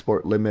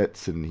export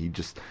limits, and he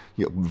just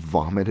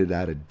vomited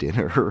at a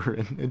dinner,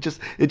 and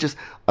it just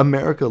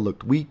America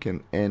looked weak,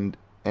 and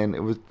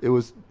it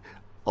was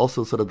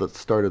also sort of the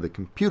start of the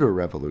computer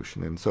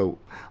revolution, and so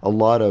a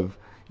lot of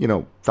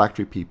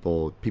factory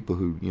people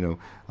who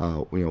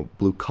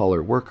blue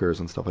collar workers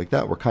and stuff like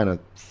that were kind of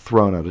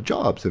thrown out of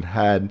jobs and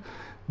had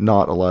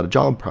not a lot of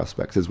job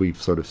prospects, as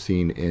we've sort of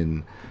seen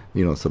in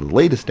sort of the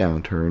latest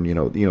downturn.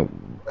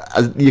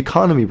 As the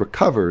economy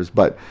recovers,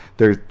 but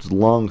there's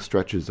long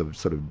stretches of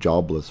sort of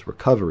jobless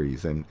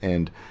recoveries,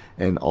 and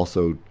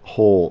also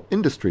whole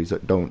industries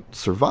that don't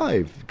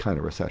survive kind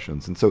of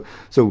recessions. And so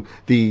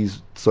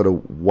these sort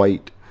of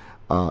white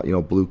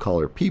blue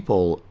collar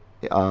people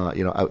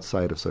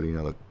outside of sort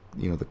of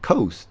the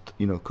coast,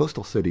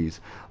 coastal cities,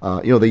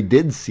 they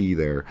did see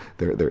their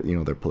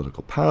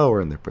political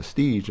power and their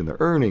prestige and their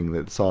earning,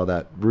 that saw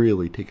that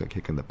really take a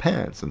kick in the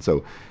pants. And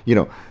so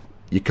you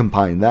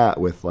combine that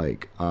with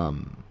with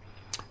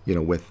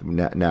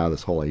now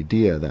this whole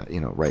idea that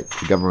right,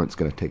 the government's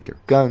going to take their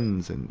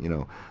guns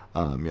and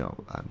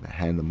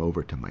hand them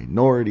over to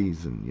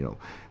minorities, and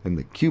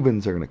the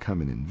Cubans are going to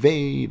come and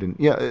invade, and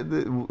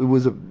it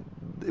was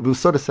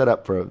sort of set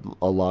up for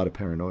a lot of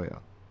paranoia.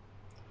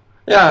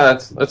 Yeah,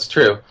 that's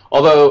true.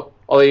 Although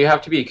you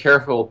have to be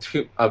careful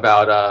too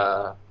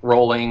about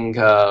rolling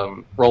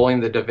the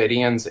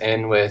Davidians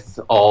in with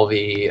all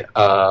the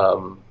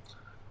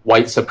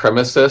white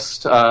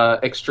supremacist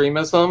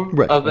extremism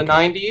of the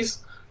 90s,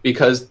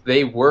 because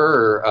they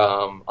were,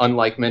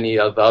 unlike many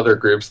of the other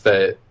groups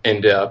that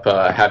ended up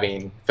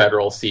having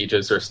federal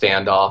sieges or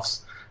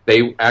standoffs,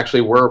 they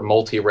actually were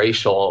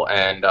multiracial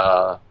and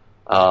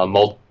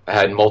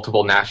had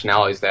multiple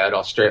nationalities. They had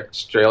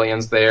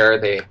Australians there.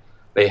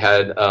 They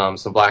had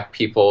some black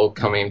people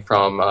coming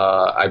from,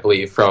 I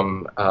believe,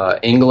 from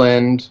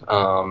England.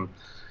 I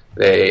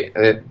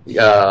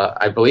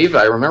believe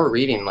I remember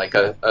reading like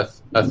a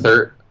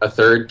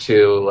third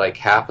to like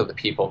half of the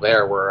people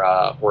there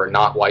were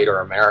not white or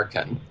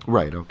American.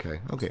 Right. Okay.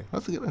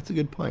 That's a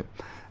good point.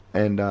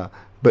 And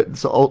but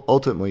so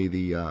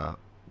ultimately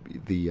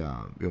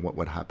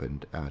what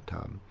happened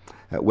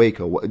at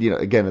Waco,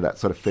 again, that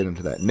sort of fit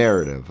into that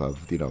narrative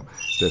of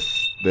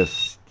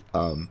this.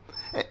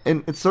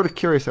 And it's sort of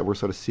curious that we're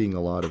sort of seeing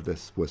a lot of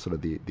this with sort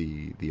of the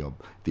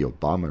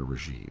Obama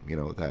regime,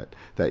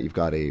 that you've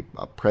got a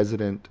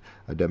president,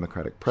 a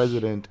Democratic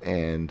president,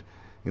 and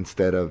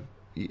instead of,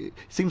 it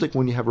seems like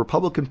when you have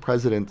Republican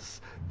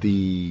presidents,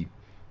 the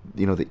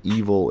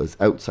evil is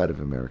outside of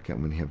America,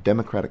 and when you have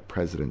Democratic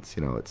presidents,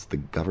 it's the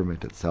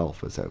government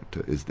itself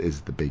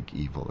is the big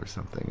evil or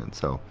something. And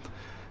so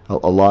a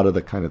lot of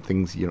the kind of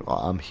things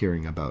I'm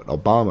hearing about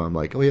Obama, I'm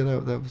like, oh yeah,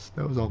 that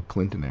was all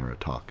Clinton era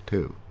talk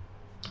too.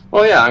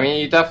 Well, yeah, I mean,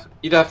 you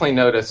definitely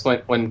noticed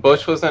when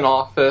Bush was in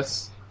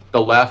office,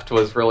 the left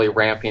was really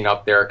ramping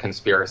up their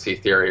conspiracy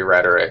theory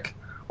rhetoric.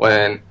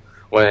 When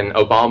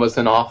Obama's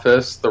in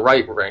office, the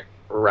right,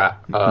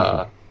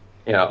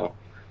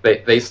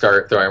 they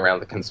start throwing around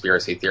the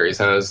conspiracy theories,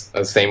 and it was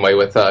the same way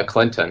with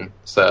Clinton.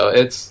 So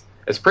it's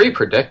pretty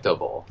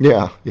predictable.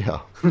 Yeah.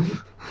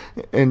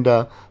 And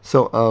now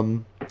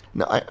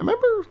I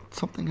remember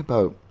something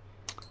about,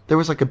 there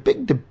was like a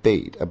big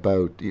debate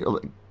about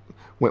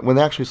when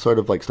they actually sort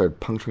of like started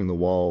puncturing the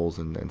walls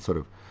and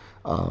sort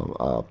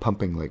of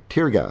pumping like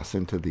tear gas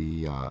into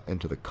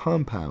the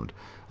compound.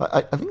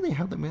 I think they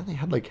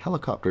had like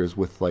helicopters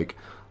with like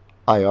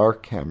IR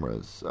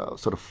cameras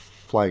sort of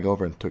flying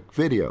over and took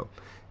video.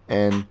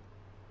 And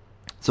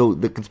so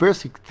the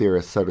conspiracy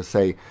theorists sort of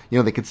say,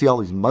 they could see all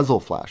these muzzle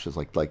flashes,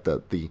 like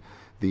the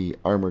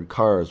armored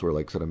cars were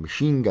like sort of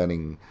machine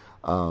gunning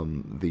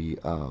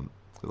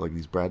like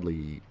these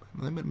Bradley.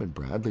 They might have been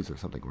Bradleys or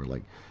something, were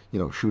like,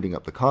 shooting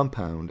up the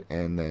compound,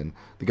 and then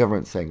the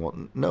government's saying, well,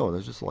 no,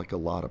 there's just like a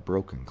lot of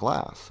broken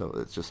glass. So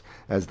it's just,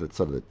 as the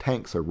sort of the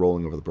tanks are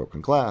rolling over the broken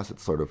glass,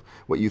 it's sort of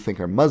what you think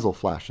are muzzle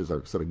flashes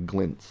are sort of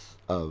glints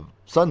of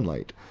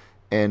sunlight.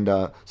 And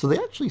so they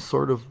actually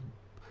sort of,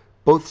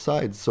 both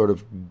sides sort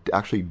of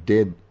actually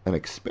did an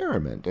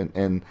experiment,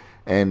 and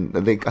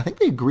I think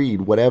they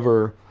agreed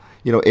whatever,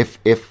 if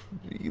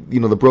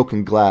the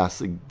broken glass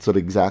sort of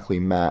exactly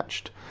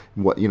matched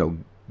what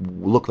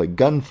looked like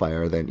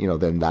gunfire, then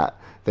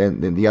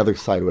then the other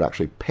side would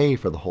actually pay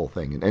for the whole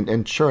thing.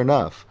 And sure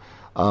enough,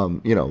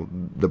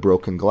 the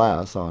broken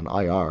glass on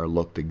IR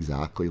looked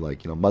exactly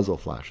like muzzle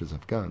flashes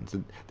of guns.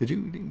 Did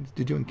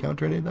you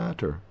encounter any of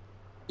that, or?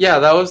 Yeah,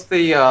 that was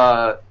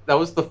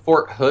the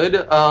Fort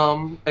Hood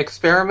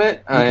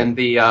experiment, and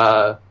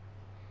the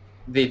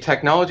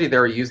technology they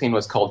were using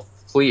was called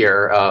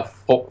FLIR,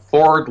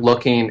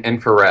 forward-looking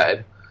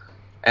infrared,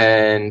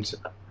 and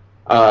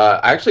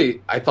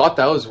I thought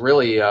that was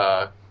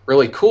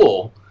really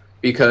cool,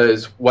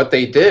 because what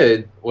they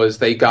did was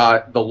they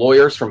got the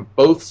lawyers from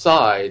both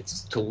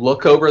sides to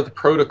look over the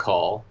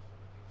protocol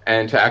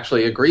and to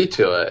actually agree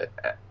to it,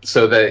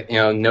 so that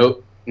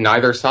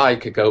neither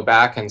side could go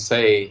back and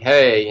say,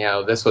 hey,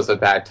 this was a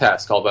bad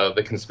test, although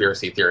the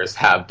conspiracy theorists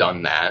have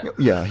done that.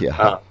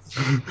 Yeah.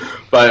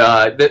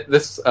 But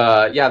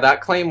that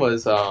claim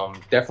was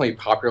definitely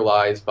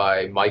popularized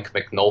by Mike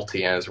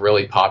McNulty in his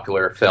really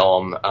popular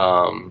film.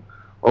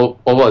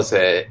 What was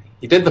it?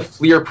 He did the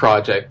FLIR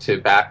project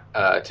to back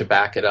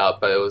it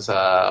up, but it was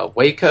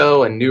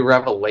Waco and New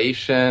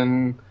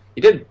Revelation.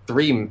 He did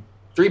three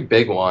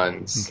big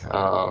ones.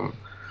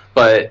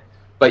 Okay.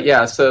 But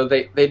yeah, so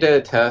they did a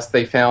test.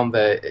 They found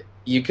that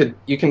you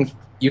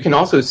can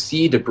also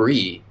see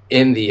debris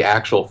in the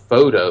actual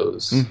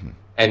photos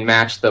and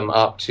match them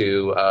up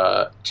to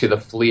the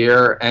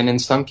FLIR, and in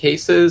some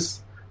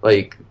cases,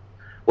 like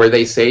where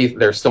they say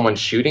there's someone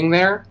shooting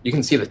there, you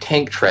can see the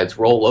tank treads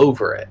roll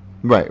over it.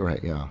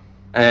 Right, yeah.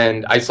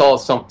 And I saw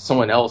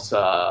someone else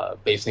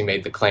basically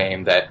made the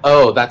claim that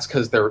that's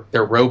because they're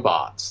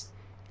robots.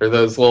 They're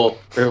little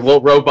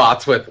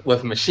robots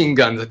with machine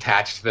guns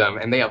attached to them,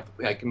 and they have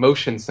like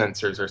motion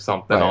sensors or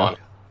something on.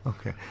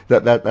 Okay,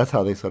 that's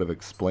how they sort of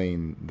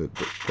explain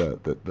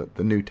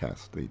the new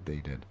test they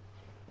did.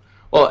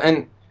 Well,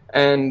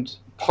 and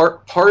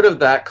part of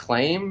that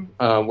claim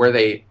where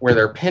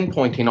they're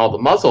pinpointing all the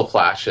muzzle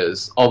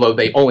flashes, although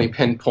they only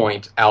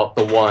pinpoint out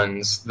the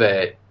ones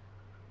that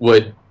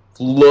would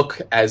look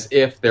as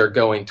if they're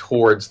going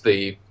towards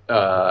the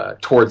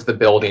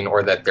building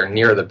or that they're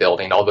near the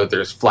building, although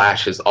there's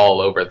flashes all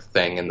over the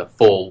thing in the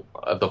full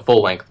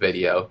length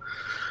video.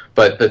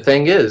 But the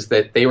thing is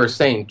that they were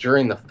saying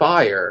during the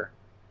fire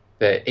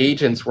that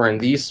agents were in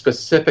these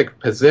specific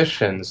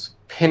positions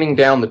pinning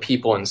down the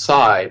people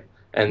inside,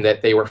 and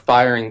that they were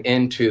firing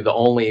into the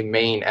only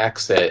main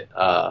exit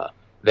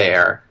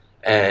there.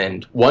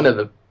 And one of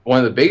the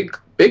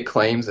big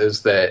claims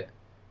is that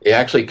it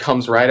actually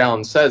comes right out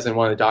and says in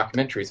one of the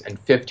documentaries, and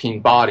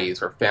 15 bodies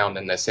were found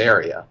in this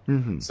area.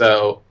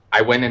 So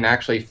I went and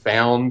actually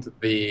found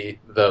the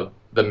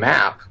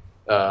map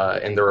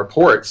in the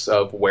reports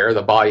of where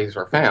the bodies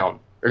were found.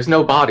 There's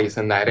no bodies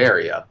in that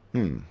area.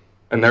 And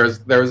there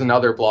was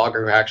another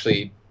blogger who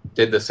actually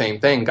did the same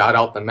thing, got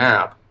out the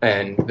map,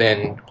 and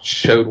then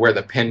showed where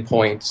the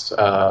pinpoint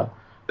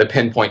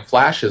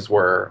flashes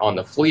were on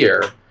the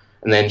FLIR,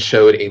 and then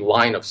showed a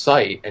line of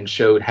sight and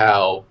showed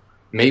how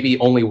maybe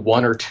only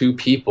one or two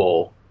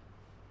people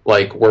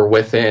were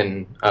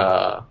within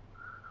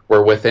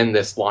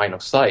this line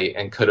of sight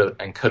and could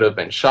have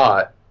been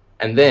shot,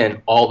 and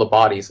then all the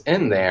bodies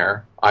in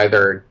there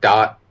either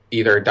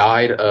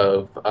died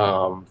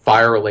of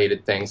fire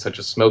related things such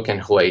as smoke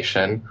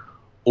inhalation,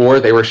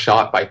 or they were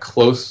shot by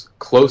close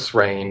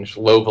range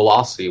low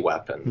velocity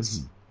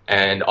weapons,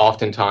 and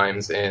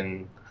oftentimes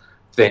in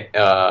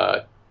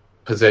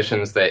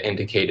positions that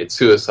indicated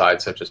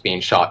suicide, such as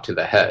being shot to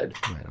the head.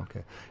 Right.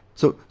 Okay.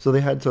 So they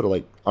had sort of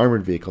like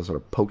armored vehicles sort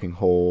of poking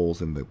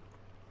holes in the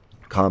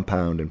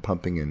compound and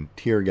pumping in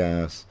tear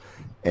gas,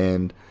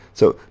 and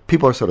so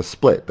people are sort of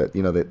split. That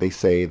they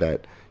say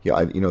that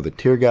the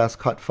tear gas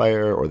caught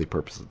fire, or the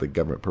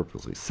government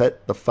purposely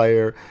set the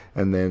fire,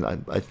 and then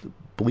I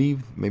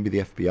believe maybe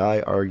the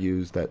FBI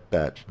argues that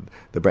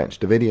the Branch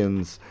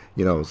Davidians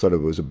sort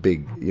of was a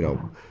big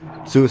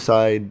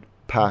suicide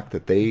pact,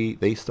 that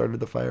they started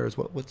the fires.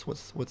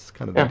 What's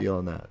kind of the deal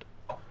on that?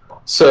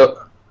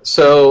 So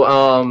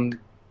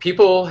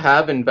people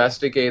have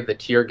investigated the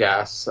tear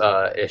gas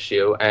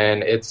issue,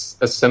 and it's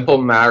a simple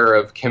matter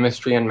of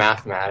chemistry and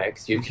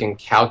mathematics. You can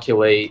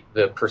calculate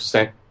the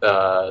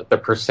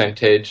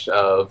percentage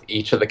of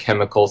each of the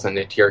chemicals in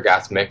the tear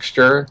gas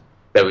mixture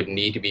that would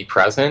need to be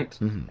present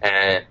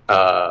and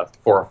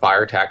for a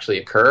fire to actually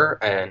occur,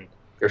 and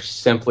there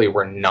simply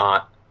were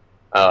not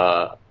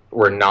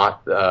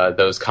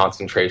those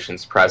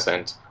concentrations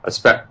present,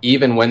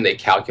 even when they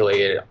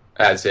calculated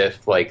as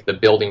if the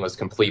building was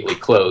completely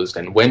closed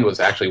and wind was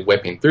actually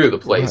whipping through the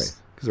place.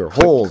 Because there are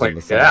holes in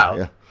the side.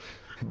 Yeah.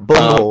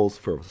 Bullet holes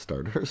for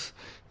starters.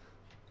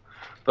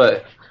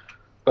 But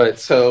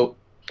the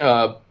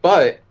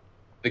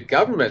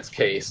government's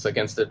case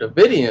against the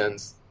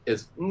Davidians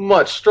is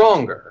much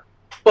stronger,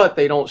 but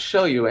they don't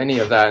show you any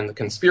of that in the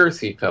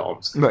conspiracy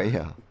films. Right,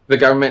 yeah. The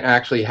government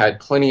actually had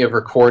plenty of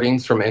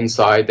recordings from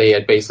inside. They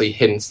had basically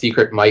hidden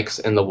secret mics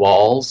in the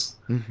walls,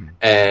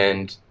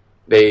 and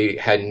they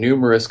had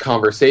numerous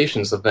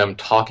conversations of them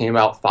talking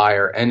about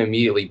fire, and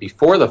immediately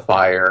before the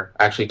fire,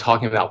 actually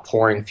talking about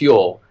pouring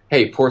fuel.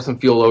 Hey, pour some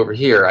fuel over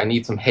here. I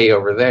need some hay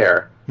over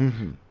there.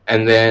 And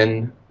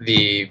then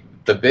the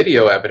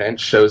video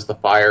evidence shows the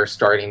fire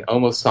starting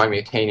almost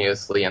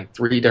simultaneously in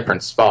 3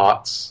 different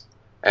spots.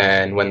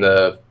 And when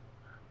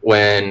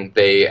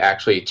they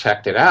actually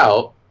checked it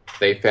out,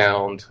 they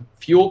found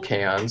fuel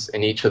cans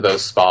in each of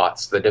those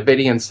spots. The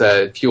Davidians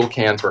said fuel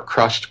cans were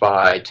crushed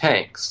by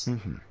tanks.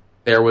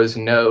 There was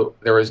no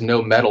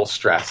metal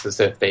stress as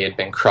if they had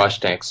been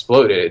crushed and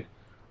exploded.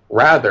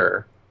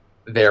 Rather,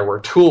 there were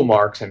tool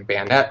marks and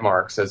bayonet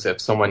marks as if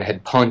someone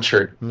had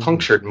punctured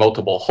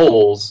multiple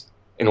holes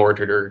in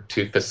order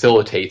to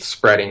facilitate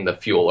spreading the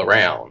fuel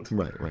around.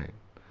 Right.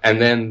 And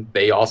then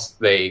they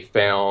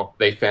found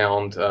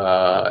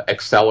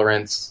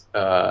accelerants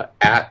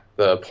at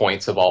the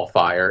points of all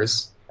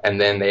fires, and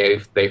then they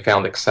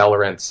found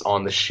accelerants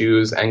on the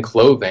shoes and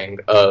clothing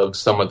of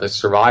some of the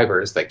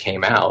survivors that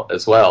came out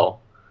as well.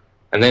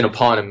 And then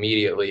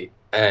immediately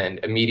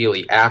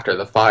after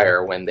the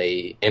fire, when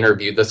they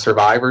interviewed the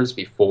survivors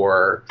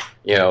before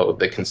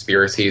the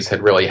conspiracies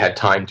had really had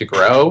time to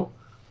grow,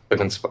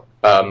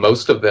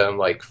 most of them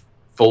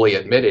fully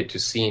admitted to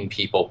seeing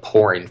people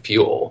pouring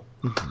fuel.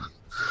 Mm-hmm.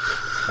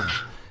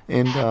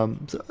 And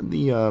so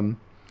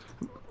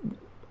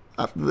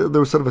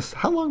there was sort of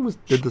how long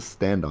did the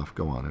standoff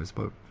go on? It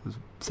was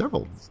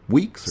several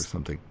weeks or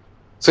something.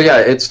 So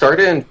yeah, it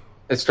started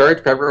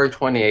February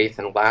 28th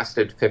and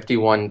lasted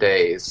 51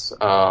 days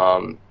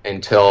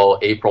until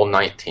April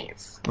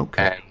 19th.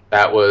 Okay. And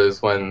that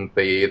was when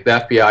the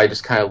FBI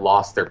just kind of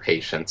lost their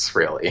patience,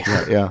 really.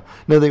 Yeah.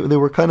 No, they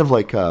were kind of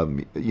like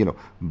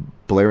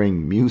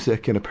blaring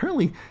music, and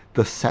apparently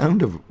the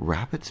sound of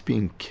rabbits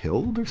being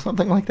killed or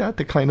something like that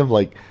to kind of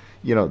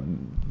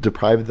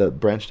deprive the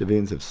Branch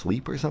Davidians of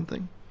sleep or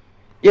something.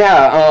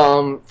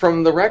 Yeah,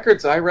 from the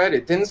records I read,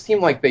 it didn't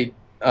seem like they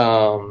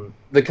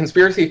the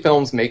conspiracy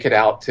films make it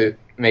out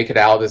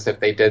as if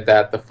they did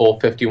that the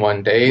full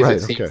 51 days. Right,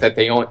 it seems that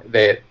they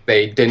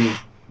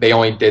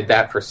only did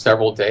that for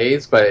several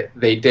days, but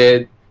they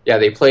did. Yeah,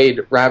 they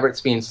played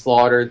rabbits being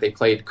slaughtered. They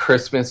played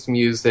Christmas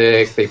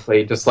music. They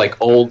played just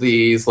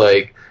oldies,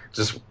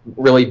 just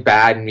really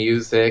bad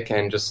music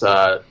and just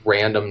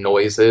random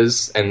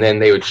noises. And then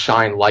they would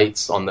shine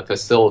lights on the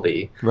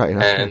facility. Right.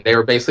 And they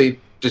were basically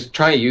just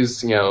trying to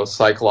use,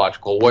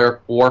 psychological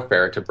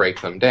warfare to break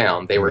them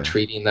down. They were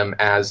treating them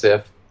as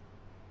if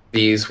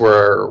these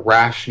were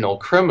rational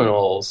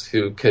criminals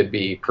who could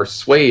be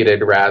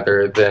persuaded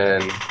rather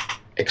than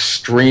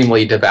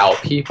extremely devout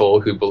people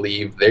who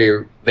believe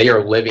they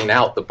are living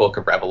out the Book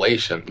of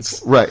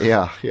Revelations. Right.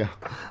 Yeah.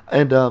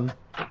 And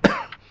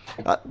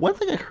one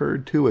thing I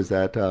heard too is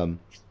that that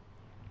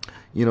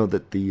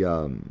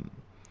the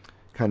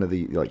kind of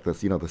the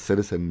the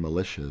citizen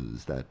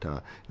militias that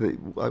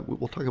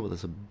we'll talk about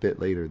this a bit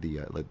later.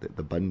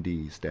 The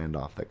Bundy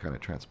standoff that kind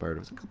of transpired.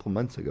 It was a couple of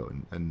months ago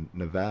in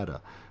Nevada.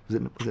 Was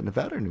it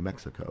Nevada or New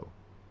Mexico?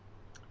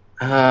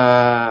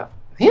 I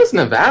think it was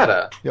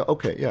Nevada. Yeah.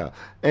 Okay. Yeah.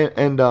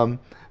 And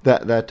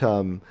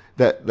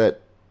that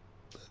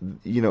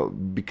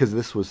because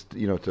this was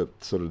to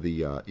sort of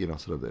the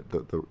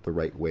the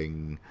right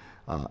wing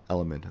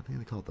element. I think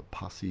they call it the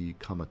posse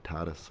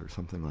comitatus or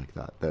something like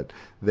that. That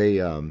they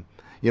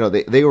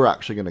they were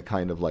actually going to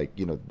kind of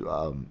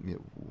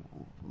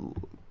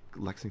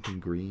Lexington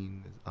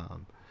Green,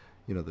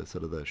 the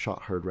sort of the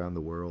shot heard around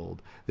the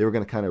world. They were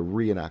going to kind of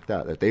reenact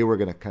that they were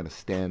going to kind of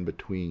stand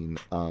between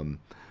the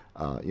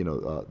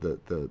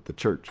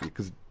church,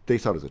 because they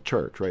saw it as a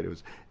church, right? It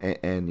was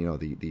and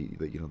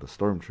the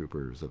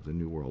stormtroopers of the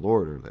New World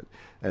Order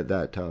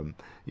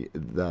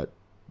that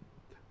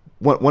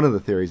one of the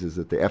theories is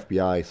that the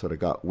FBI sort of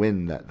got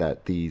wind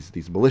that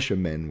these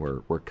militiamen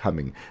were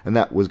coming, and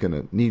that was going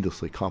to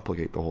needlessly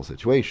complicate the whole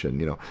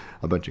situation.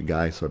 A bunch of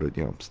guys sort of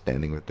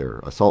standing with their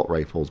assault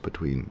rifles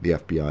between the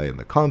FBI and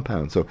the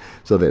compound, so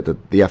that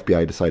the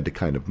FBI decided to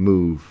kind of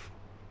move,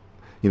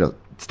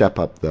 step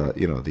up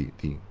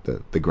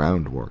the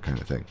ground war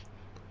kind of thing.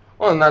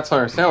 Well, and that's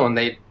understandable.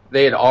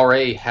 They had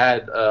already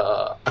had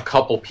a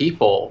couple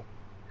people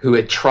who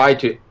had tried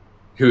to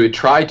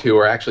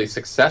or actually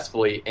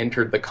successfully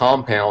entered the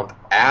compound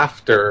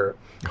after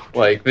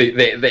the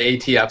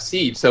ATF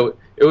siege. So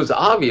it was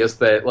obvious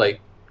that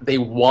they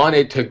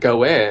wanted to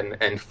go in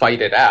and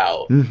fight it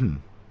out. Mm-hmm.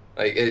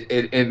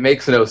 It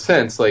makes no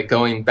sense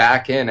going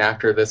back in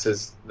after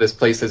this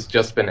place has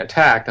just been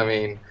attacked. I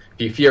mean,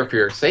 if you fear for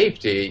your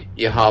safety,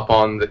 you hop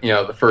on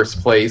the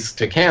first place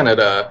to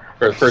Canada,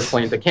 or the first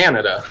plane to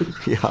Canada.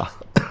 Yeah.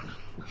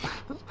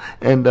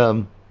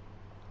 And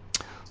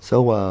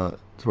so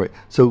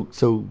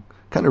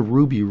kind of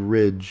Ruby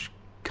Ridge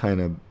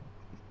kind of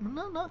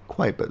not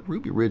quite, but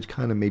Ruby Ridge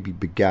kind of maybe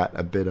begat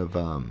a bit of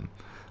the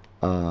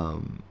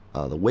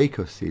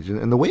Waco Siege,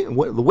 and the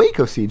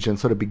Waco Siege then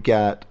sort of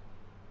begat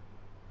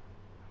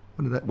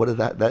what did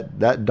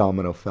that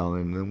domino fell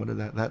in, and then what did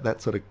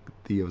that sort of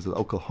it was the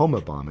Oklahoma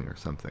bombing or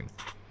something.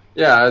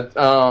 Yeah,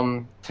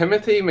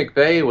 Timothy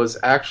McVeigh was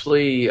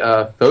actually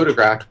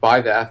photographed by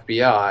the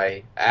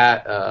FBI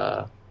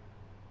at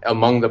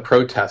among the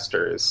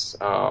protesters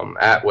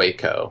at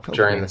Waco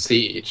during the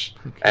siege,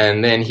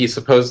 and then he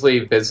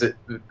supposedly visited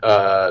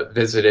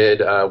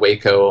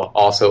Waco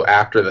also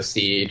after the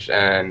siege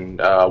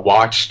and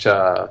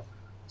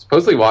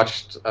supposedly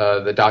watched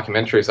the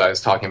documentaries I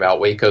was talking about,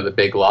 Waco: The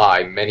Big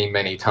Lie,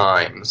 many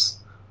times.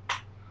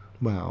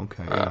 Wow.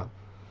 Okay. Yeah.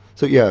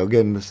 So yeah,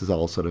 again, this is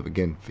all sort of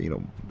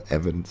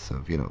evidence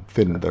of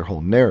fitting their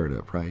whole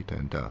narrative, right?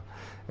 And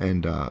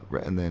then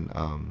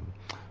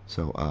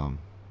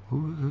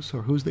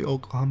who's the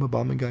Oklahoma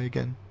bombing guy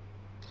again?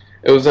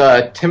 It was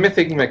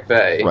Timothy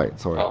McVeigh. Right.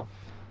 Sorry. Oh.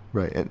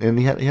 Right, and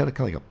he had a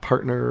kind of a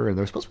partner, and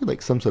there was supposed to be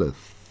some sort of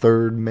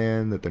third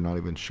man that they're not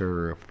even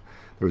sure if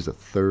there was a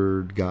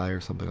third guy or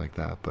something like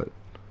that. But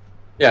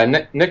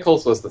Yeah,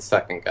 Nichols was the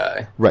second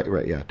guy.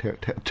 right, yeah,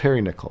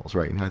 Terry Nichols,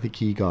 right? And I think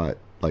he got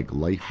like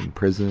life in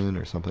prison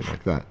or something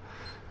like that.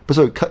 But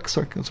sorry,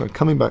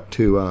 coming back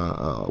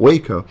to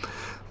Waco,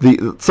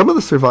 some of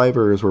the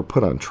survivors were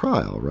put on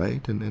trial,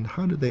 right? And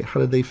how did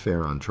they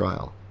fare on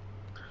trial?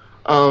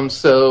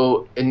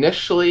 So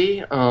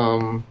initially,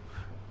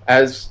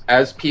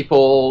 as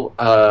people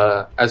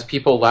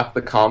left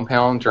the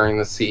compound during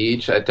the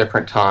siege at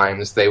different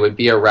times, they would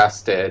be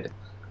arrested.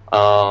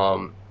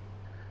 Um,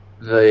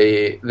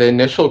 the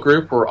initial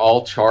group were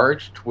all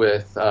charged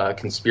with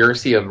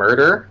conspiracy of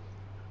murder.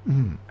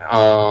 Mm.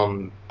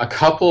 A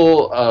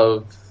couple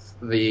of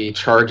the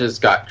charges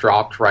got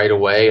dropped right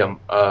away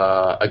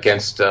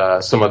against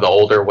some of the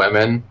older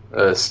women.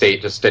 The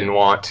state just didn't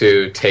want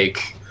to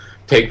take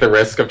the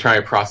risk of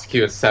trying to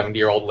prosecute a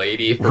 70-year-old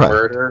lady for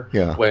murder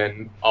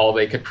when all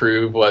they could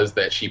prove was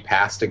that she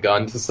passed a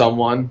gun to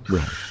someone.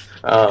 Right.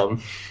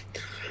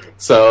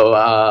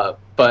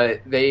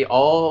 But they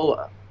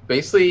all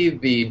basically,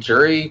 the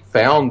jury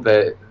found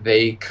that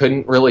they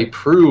couldn't really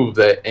prove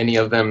that any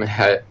of them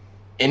had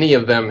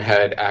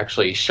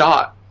actually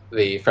shot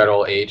the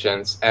federal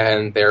agents,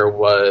 and there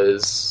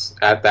was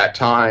at that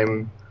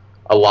time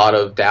a lot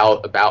of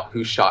doubt about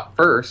who shot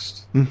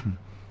first.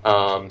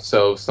 Mm-hmm.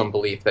 So some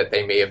belief that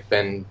they may have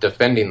been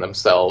defending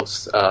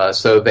themselves.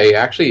 So they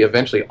actually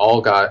eventually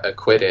all got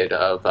acquitted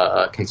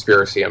of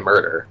conspiracy and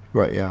murder.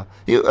 Right. Yeah.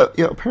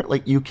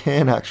 Apparently, you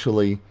can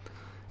actually,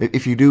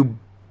 if you do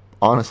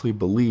honestly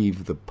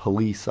believe the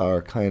police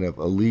are kind of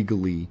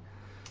illegally,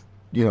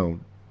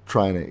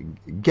 trying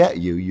to get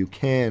you, you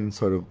can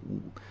sort of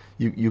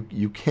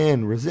you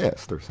can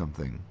resist or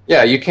something.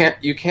 Yeah, you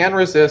can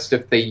resist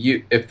if they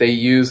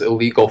use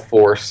illegal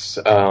force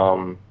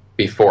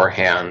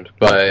beforehand,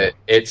 but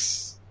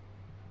it's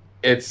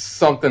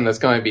something that's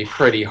going to be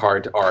pretty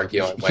hard to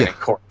argue and win in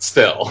court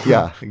still.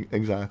 Yeah,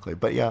 exactly.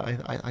 But yeah,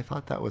 I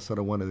thought that was sort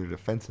of one of their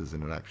defenses,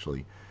 and it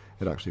actually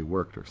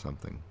worked or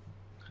something.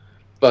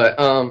 But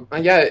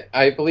yeah,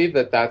 I believe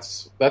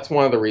that's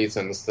one of the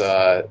reasons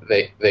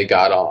they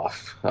got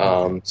off.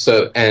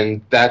 So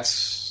and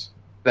that's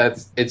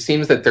it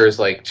seems that there's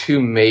like two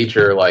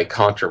major like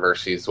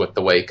controversies with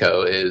the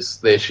Waco is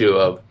the issue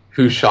of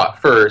who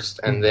shot first,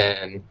 and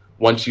then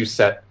once you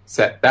set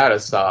that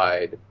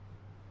aside,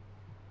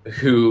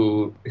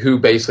 who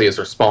basically is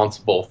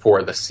responsible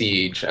for the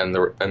siege and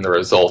the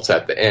results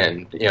at the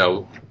end.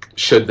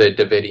 Should the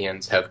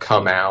Davidians have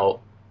come out?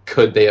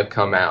 Could they have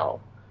come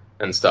out?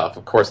 And stuff.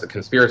 Of course, the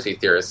conspiracy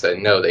theorists said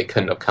no, they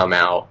couldn't have come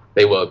out.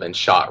 They would have been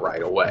shot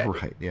right away.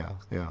 Right. Yeah.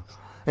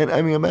 And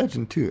I mean,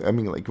 imagine too. I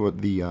mean, like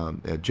what the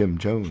Jim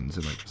Jones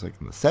in like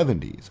in the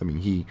 70s. I mean,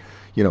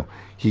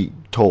 he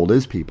told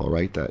his people,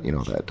 right, that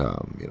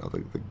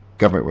the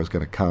government was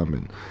going to come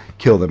and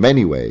kill them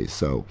anyway.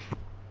 So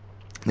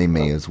they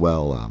may as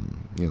well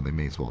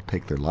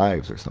take their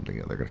lives or something.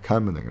 They're going to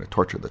come and they're going to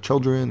torture the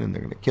children and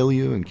they're going to kill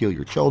you and kill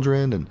your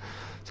children, and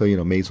so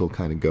may as well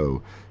kind of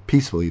go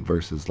peacefully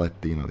versus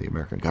let the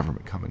American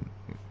government come and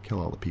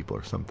kill all the people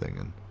or something.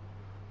 And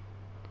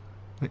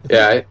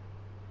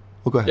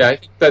go ahead.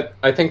 Yeah,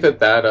 I think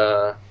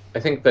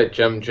that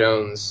Jim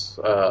Jones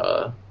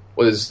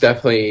was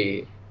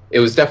definitely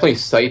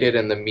cited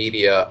in the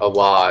media a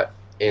lot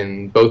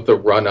in both the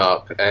run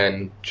up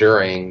and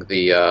during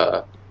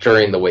the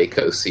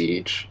Waco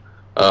siege,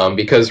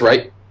 because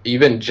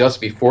even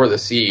just before the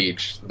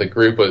siege, the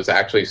group was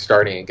actually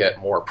starting to get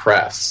more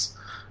press.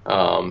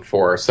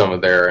 For some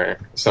of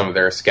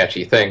their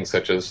sketchy things,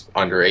 such as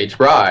underage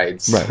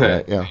brides,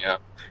 right, yeah.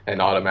 And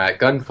automatic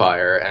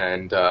gunfire.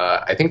 And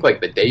I think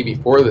like the day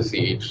before the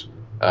siege,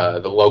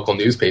 the local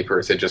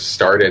newspapers had just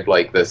started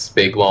like this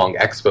big long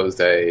expose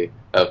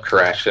of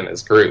Koresh and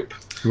his group.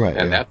 Right,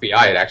 and the FBI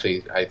had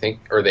actually, I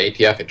think, or the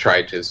ATF had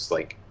tried to just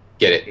like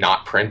get it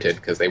not printed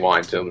because they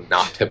wanted to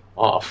not tip them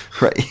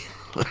off. Right.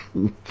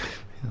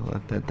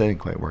 Well, that didn't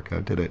quite work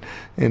out, did it?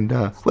 And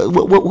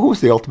what was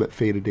the ultimate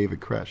fate of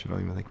David Koresh? I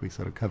don't even think we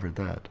sort of covered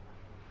that.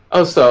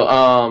 Oh,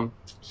 so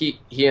he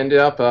ended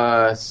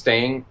up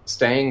staying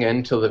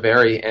until the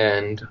very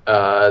end.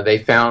 They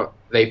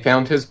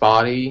found his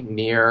body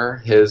near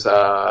his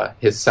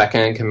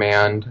second in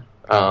command,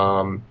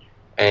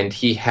 and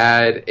he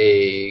had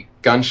a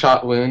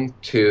gunshot wound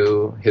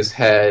to his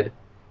head,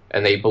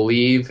 and they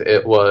believe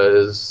it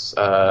was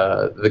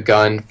the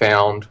gun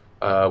found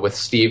with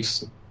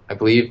Steve's. I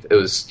believe it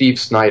was Steve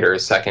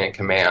Snyder's second in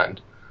command.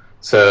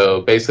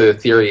 So basically, the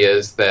theory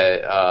is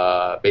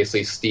that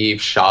basically Steve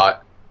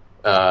shot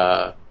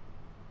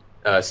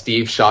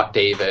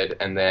David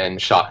and then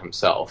shot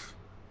himself,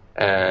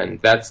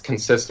 and that's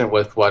consistent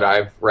with what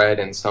I've read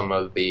in some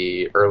of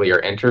the earlier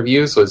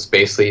interviews. Was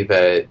basically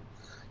that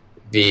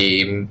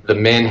the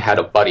men had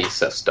a buddy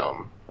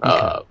system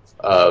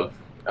to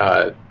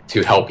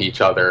help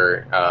each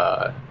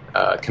other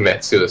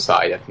commit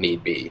suicide if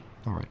need be.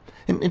 All right.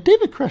 And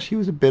David Koresh, he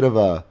was a bit of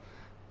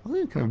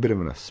kind of a bit of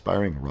an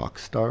aspiring rock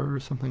star or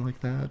something like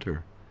that,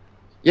 or?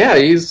 Yeah,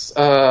 he's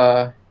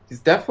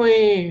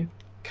definitely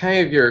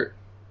kind of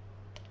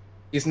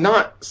he's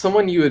not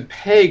someone you would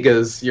peg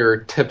as your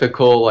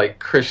typical like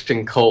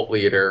Christian cult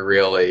leader,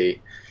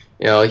 really.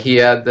 He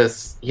had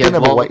this. He Didn't had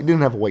have a long. white.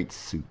 Didn't have a white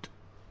suit.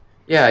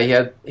 Yeah,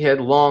 he had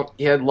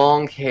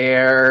long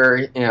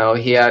hair.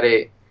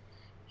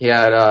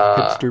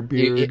 Hipster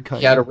beard, He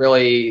kind had a of.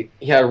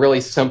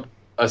 really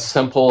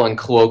simple and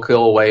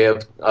colloquial way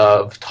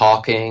of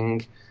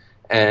talking,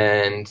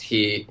 and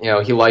he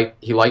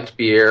liked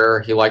beer,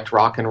 he liked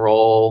rock and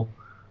roll,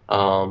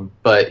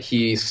 but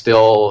he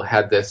still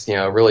had this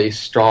really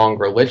strong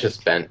religious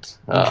bent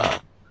Mm-hmm.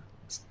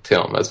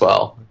 to him as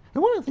well.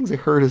 And one of the things I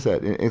heard is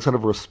that in sort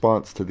of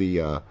response to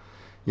the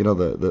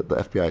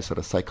FBI sort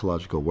of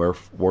psychological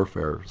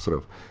warfare, sort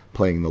of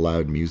playing the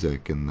loud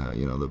music and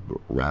the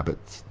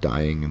rabbits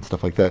dying and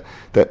stuff like that.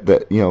 That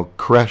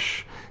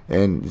Koresh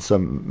and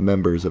some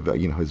members of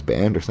his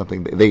band or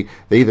something,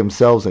 they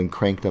themselves then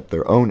cranked up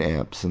their own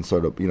amps and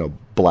sort of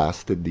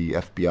blasted the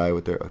FBI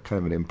with their kind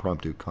of an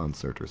impromptu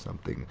concert or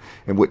something,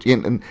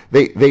 and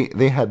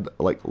they had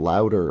like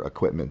louder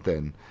equipment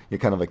than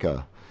kind of like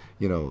a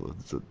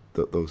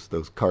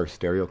those car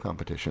stereo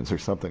competitions or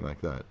something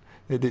like that.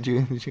 Did you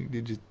read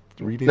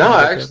No, anything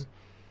about that?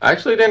 I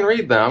actually didn't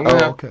read that. I'm gonna Oh,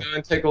 have to okay. go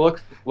and take a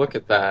look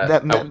at that.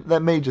 That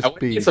that may I just wouldn't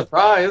be be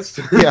surprised.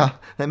 yeah,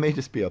 that may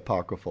just be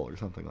apocryphal or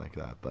something like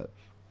that. But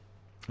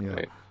yeah,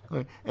 Right.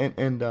 okay.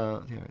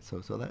 Yeah, so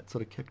that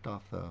sort of kicked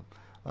off the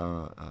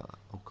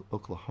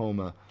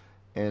Oklahoma,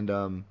 and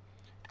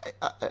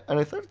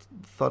I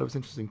thought it was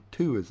interesting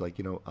too is like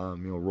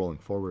rolling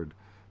forward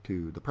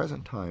to the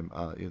present time,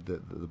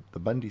 the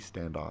Bundy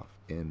standoff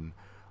in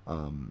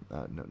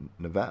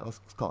Nevada. Let's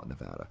call it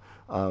Nevada.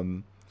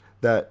 Um,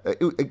 that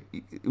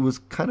it was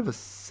kind of a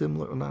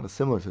similar, well, not a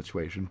similar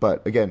situation,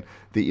 but again,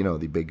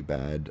 the big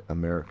bad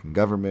American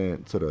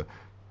government sort of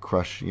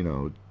crush,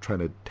 trying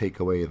to take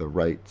away the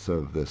rights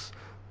of this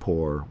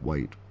poor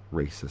white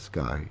racist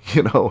guy,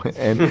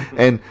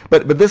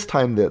 but this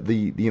time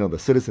the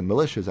citizen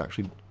militias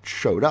actually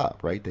showed up,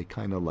 right? They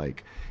kind of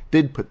like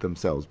did put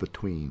themselves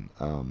between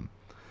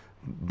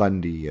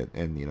Bundy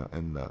and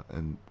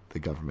the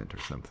government or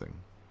something.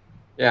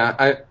 Yeah,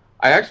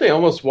 I actually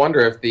almost wonder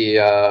if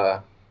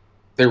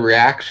the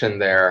reaction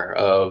there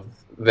of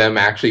them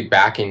actually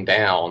backing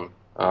down,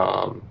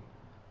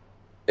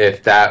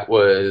 if that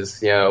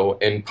was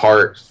in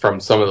part from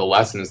some of the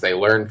lessons they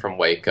learned from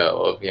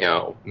Waco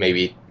of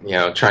maybe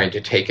trying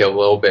to take it a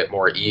little bit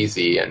more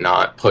easy and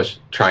not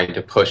trying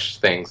to push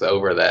things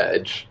over the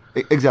edge.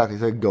 Exactly.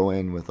 So go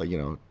in with like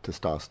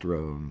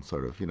testosterone,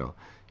 sort of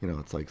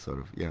it's like sort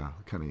of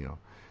kind of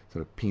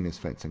sort of penis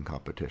fencing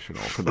competition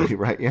ultimately,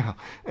 right? Yeah,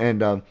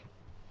 and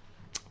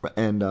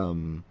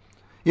and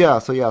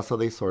so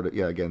they sort of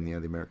again the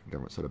American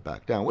government sort of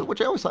backed down,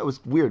 which I always thought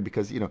was weird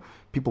because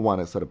people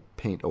want to sort of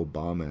paint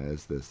Obama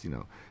as this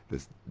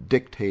this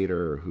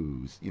dictator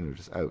who's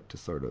just out to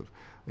sort of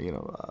you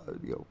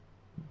know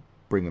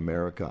bring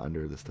America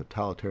under this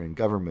totalitarian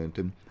government,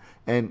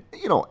 and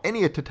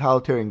any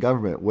totalitarian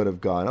government would have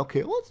gone,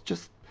 okay, well, let's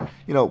just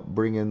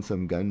bring in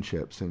some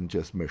gunships and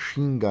just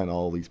machine gun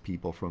all these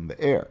people from the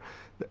air.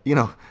 you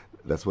know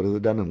that's what it was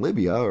done in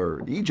Libya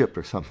or Egypt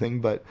or something,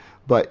 but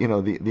the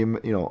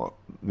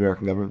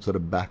American government sort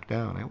of backed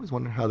down. I always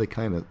wonder how they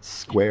kind of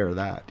square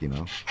that.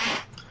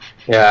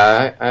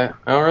 Yeah,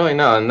 I don't really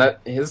know, and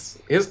that his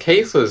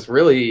case was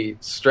really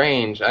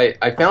strange. I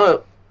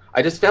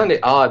just found it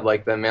odd,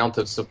 like the amount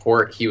of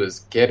support he was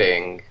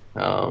getting.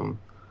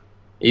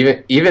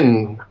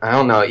 Even I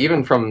don't know,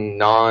 even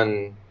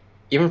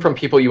from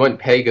people you wouldn't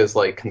peg as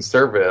like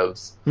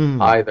conservatives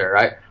Hmm. either.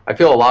 I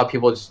feel a lot of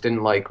people just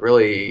didn't like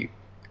really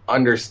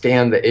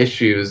understand the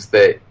issues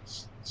that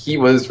he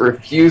was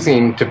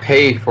refusing to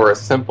pay for a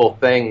simple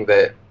thing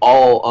that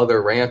all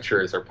other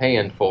ranchers are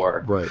paying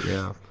for. Right.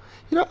 Yeah.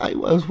 I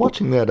was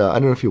watching that. I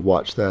don't know if you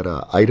watched that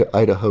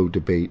Idaho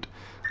debate,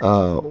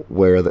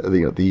 where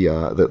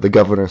the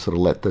governor sort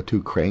of let the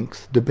two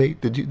cranks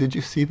debate. Did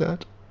you see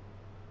that?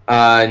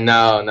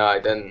 No, no, I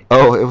didn't.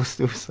 Oh, it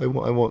was. I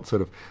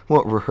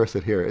won't rehearse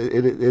it here.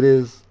 It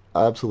is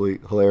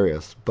absolutely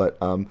hilarious. But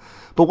one of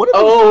the things.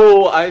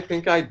 Oh, I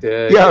think I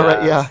did. Yeah.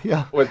 Right. Yeah. Yes.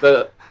 Yeah. With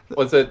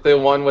was it the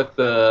one with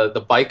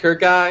the biker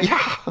guy?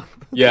 Yeah.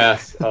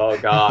 Yes. Oh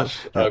gosh.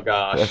 Oh That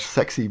gosh.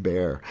 sexy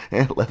bear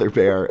and leather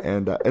bear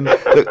and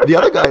the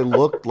other guy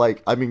looked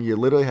like, I mean, you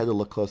literally had to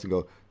look close and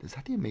go, is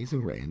that the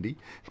Amazing Randy?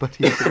 But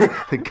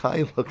the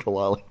guy looked a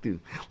lot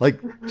like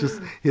just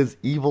his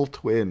evil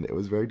twin. It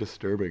was very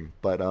disturbing.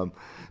 But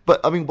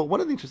one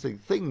of the interesting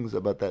things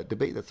about that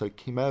debate that sort of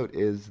came out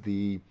is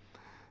the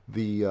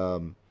you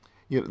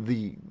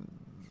know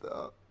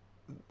uh,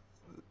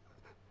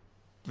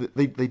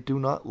 they do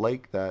not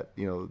like that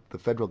the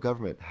federal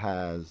government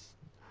has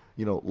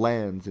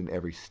lands in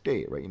every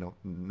state, right?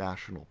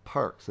 National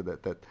parks, so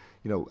that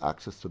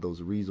access to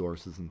those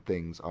resources and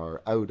things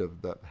are out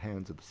of the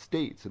hands of the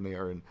states and they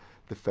are in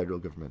the federal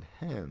government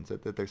hands.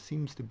 That there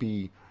seems to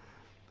be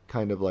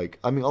kind of like,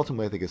 I mean,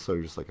 ultimately I think it's sort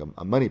of just like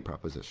a money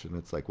proposition.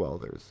 It's like, well,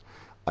 there's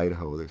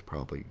Idaho, there's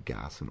probably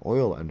gas and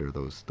oil under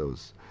those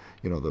those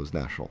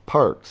national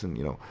parks, and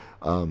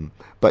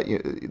but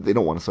they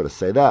don't want to sort of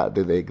say that.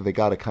 They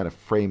got to kind of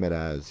frame it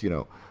as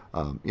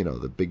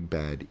the big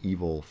bad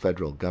evil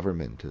federal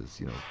government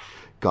is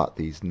got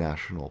these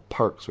national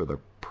parks where they're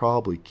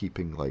probably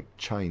keeping like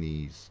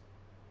Chinese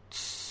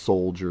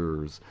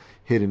soldiers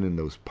hidden in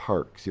those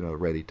parks,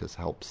 ready to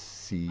help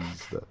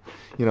seize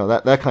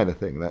that kind of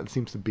thing. That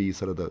seems to be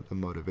sort of the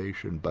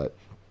motivation. But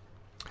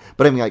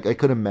I mean, I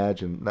could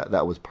imagine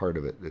that was part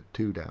of it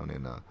too, down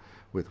in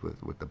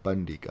with the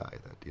Bundy guy,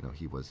 that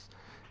he was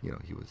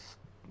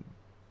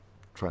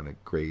trying to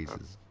graze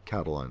his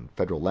cattle on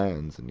federal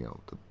lands, and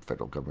the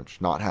federal government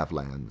should not have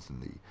lands in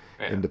the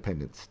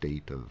independent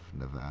state of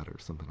Nevada or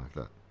something like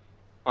that.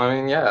 I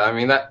mean, yeah,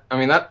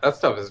 that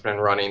stuff has been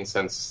running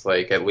since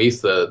like at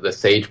least the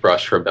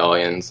sagebrush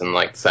rebellions in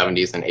like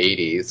 70s and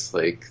 80s.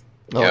 Like,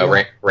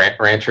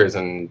 ranchers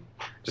and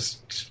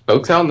just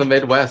folks out in the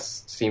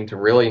Midwest seem to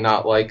really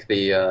not like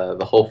the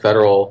whole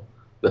federal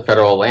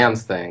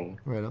lands thing.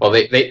 Right. Well,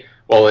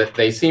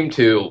 they seem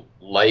to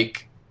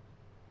like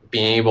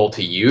being able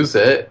to use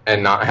it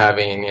and not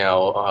having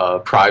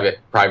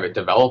private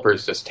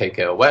developers just take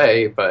it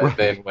away. But right.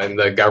 Then when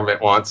the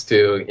government wants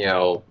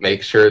to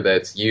make sure that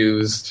it's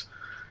used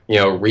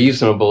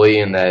reasonably,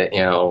 and that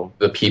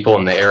the people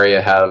in the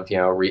area have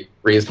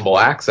reasonable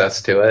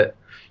access to it,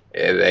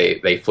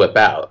 they flip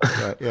out.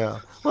 Right, yeah.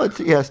 Well,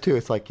 it's too.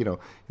 It's like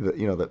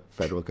the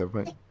federal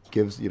government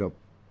gives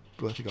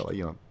what you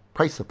call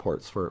price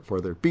supports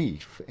for their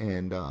beef,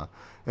 and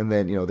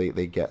then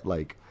they get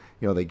like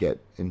they get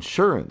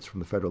insurance from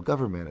the federal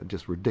government at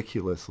just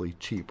ridiculously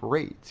cheap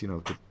rates,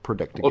 to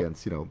protect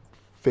against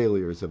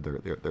failures of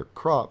their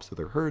crops or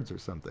their herds or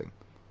something.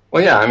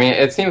 Well, yeah, I mean,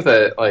 it seems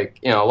that like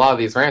a lot of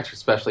these ranchers,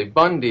 especially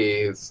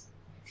Bundy,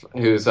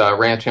 who's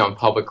ranching on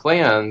public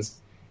lands,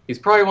 he's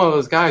probably one of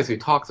those guys who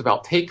talks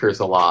about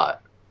takers a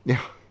lot.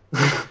 Yeah.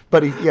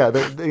 But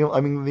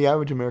I mean, the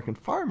average American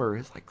farmer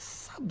is like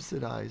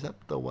subsidized up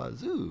the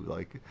wazoo.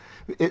 Like,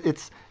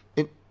 it's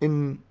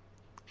in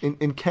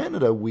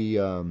Canada we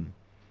kind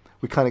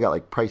of got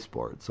like price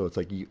boards, so it's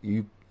like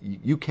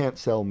you can't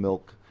sell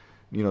milk,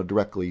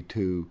 directly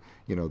to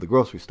the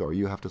grocery store.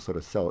 You have to sort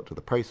of sell it to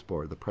the price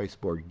board. The price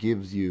board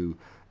gives you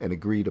an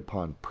agreed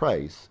upon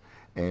price,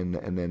 and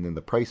then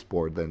the price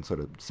board then sort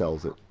of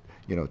sells it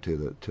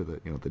to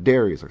the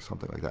dairies or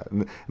something like that.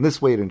 And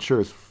this way it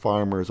ensures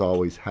farmers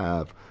always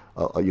have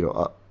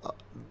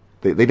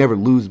they never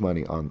lose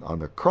money on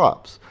their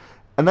crops.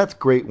 And that's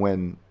great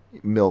when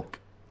milk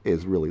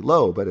is really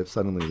low, but if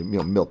suddenly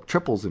milk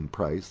triples in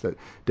price, that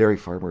dairy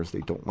farmers,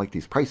 they don't like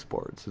these price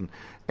boards.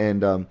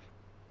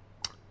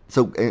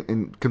 So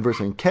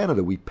conversely, in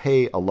Canada we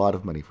pay a lot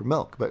of money for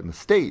milk, but in the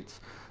States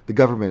the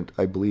government,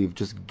 I believe,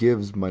 just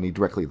gives money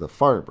directly to the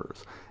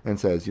farmers and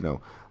says, you're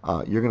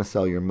going to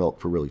sell your milk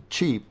for really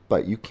cheap,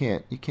 but you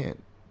can't,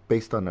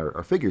 based on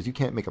our figures, you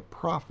can't make a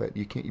profit.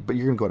 You can't, but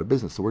you're going to go out of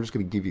business. So we're just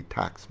going to give you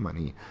tax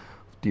money,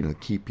 to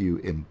keep you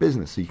in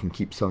business, so you can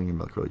keep selling your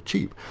milk really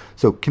cheap.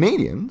 So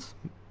Canadians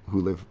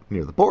who live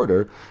near the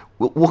border,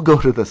 we'll go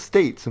to the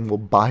States and we'll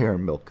buy our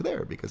milk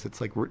there because it's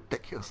like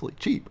ridiculously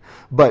cheap.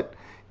 But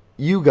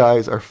you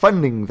guys are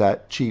funding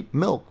that cheap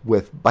milk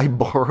by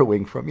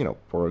borrowing from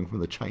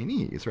the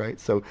Chinese, right?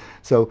 So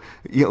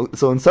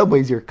in some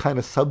ways you're kind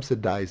of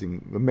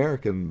subsidizing,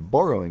 American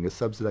borrowing is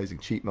subsidizing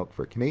cheap milk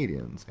for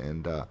Canadians,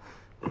 and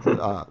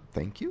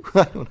thank you.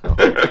 I don't know.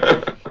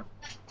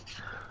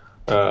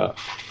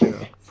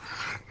 Yeah.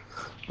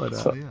 But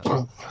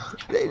yeah.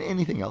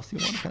 Anything else you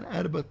want to kind of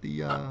add about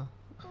the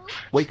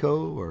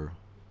Waco or?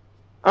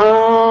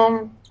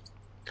 Oh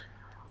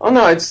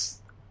no,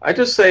 I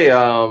just say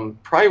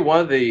probably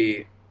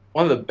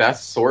one of the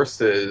best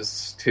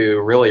sources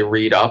to really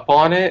read up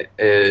on it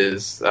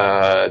is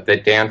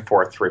the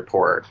Danforth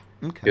report.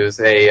 Okay. It was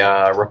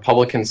a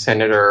Republican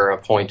senator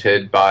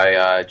appointed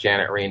by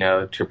Janet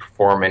Reno to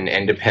perform an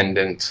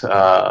independent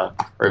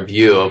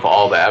review of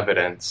all the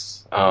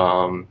evidence.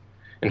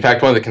 In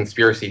fact, one of the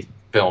conspiracy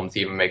films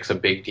even makes a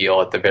big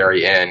deal at the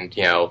very end,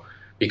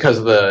 because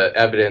of the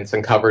evidence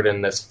uncovered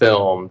in this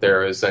film,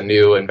 there is a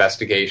new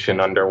investigation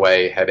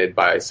underway headed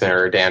by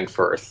Senator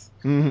Danforth.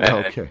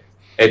 Okay.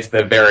 It's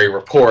the very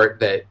report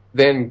that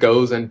then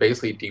goes and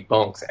basically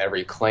debunks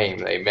every claim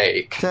they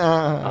make.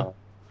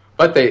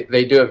 But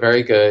they do it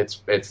very good.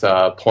 It's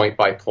point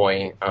by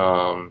point.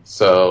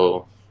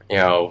 So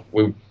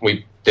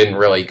we didn't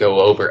really go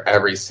over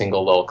every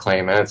single little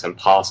claim, and it's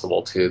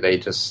impossible to.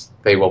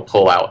 They will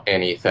pull out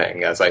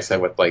anything. As I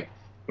said, with like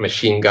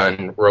machine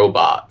gun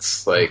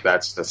robots, like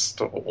that's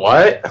just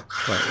what.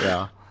 Right,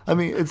 yeah. I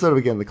mean, it's sort of,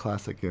 again, the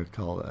classic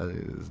called,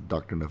 as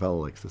Dr. Novella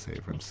likes to say,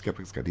 from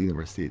Skeptic's Guide to the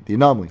University, the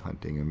anomaly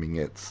hunting. I mean,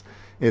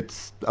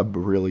 it's a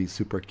really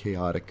super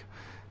chaotic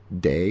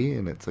day,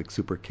 and it's like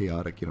super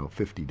chaotic,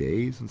 50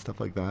 days and stuff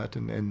like that.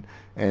 And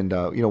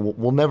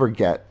we'll never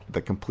get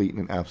the complete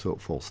and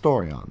absolute full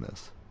story on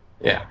this.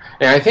 Yeah.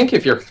 And I think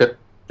if you're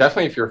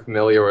definitely if you're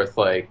familiar with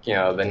like, the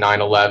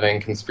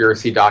 9/11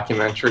 conspiracy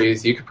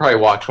documentaries, you could probably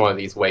watch one of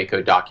these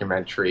Waco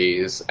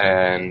documentaries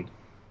and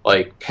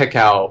like pick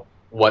out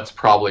what's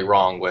probably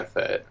wrong with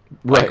it,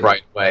 like Right.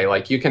 right away.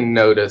 Like you can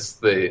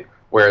notice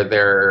where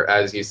they're,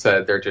 as you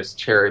said, they're just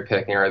cherry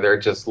picking or they're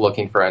just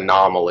looking for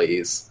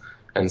anomalies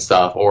and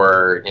stuff,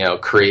 or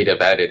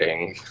creative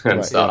editing and Right.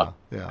 Yeah. stuff.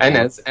 Yeah.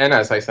 And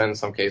as I said, in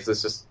some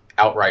cases, just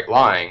outright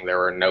lying. There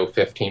were no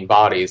 15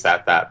 bodies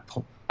at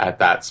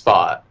that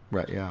spot.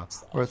 Right. Yeah.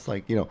 Or it's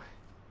like,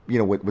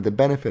 with the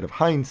benefit of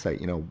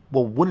hindsight,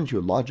 well, wouldn't you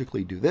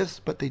logically do this?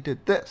 But they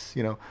did this,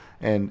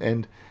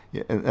 and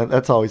yeah, and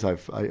that's always I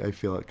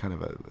feel like kind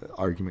of a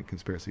argument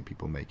conspiracy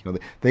people make.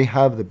 They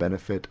have the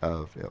benefit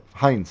of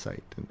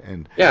hindsight,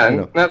 and Yeah, you and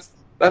know,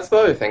 that's the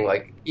other thing.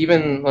 Like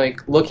even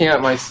like looking at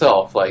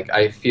myself, like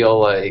I feel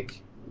like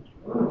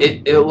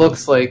it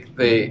looks like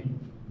the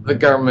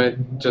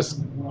government just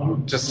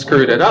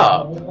screwed it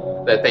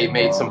up. That they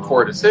made some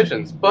poor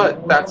decisions,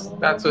 but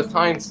that's with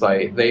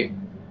hindsight.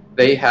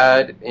 They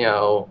had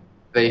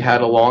they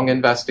had a long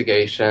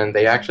investigation.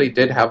 They actually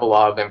did have a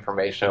lot of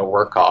information to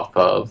work off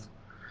of.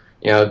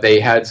 They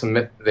had some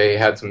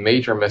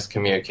major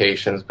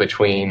miscommunications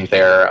between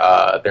their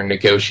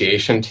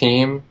negotiation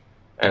team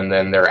and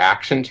then their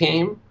action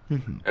team,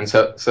 mhm. and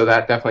so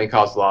that definitely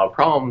caused a lot of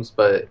problems.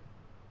 But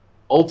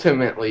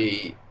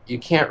ultimately, you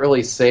can't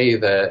really say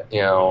that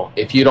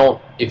if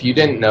you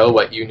didn't know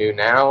what you knew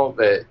now,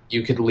 that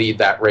you could lead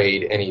that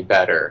raid any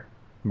better.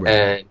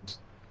 Right.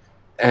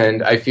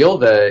 And I feel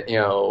that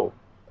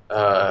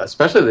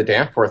especially the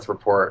Danforth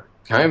report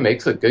kind of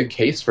makes a good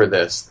case for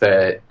this,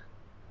 that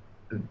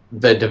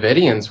the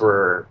Davidians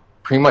were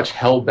pretty much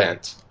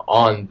hell-bent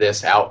on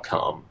this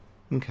outcome.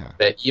 Okay.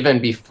 That even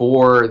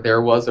before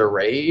there was a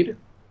raid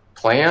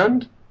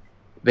planned,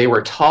 they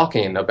were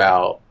talking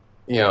about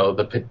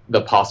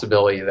the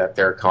possibility that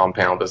their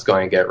compound was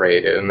going to get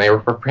raided, and they were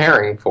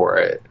preparing for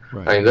it.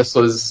 Right. I mean, this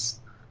was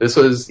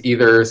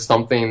either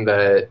something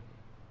that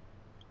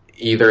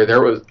either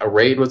there was a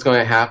raid was going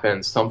to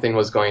happen, something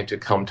was going to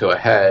come to a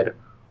head,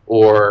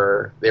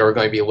 or they were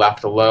going to be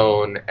left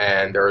alone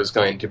and there was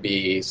going to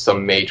be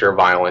some major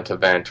violent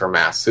event or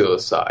mass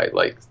suicide.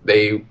 Like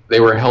they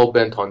were hell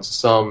bent on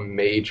some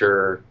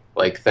major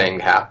like thing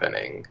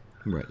happening.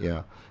 Right.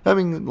 Yeah. I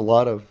mean, a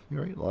lot of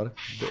you're right. A lot of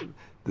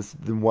this.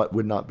 What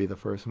would not be the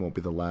first and won't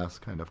be the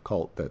last kind of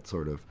cult that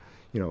sort of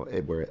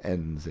where it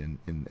ends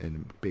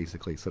in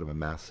basically sort of a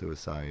mass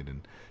suicide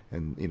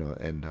and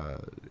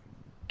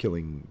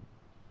killing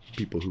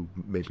people who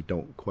maybe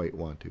don't quite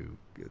want to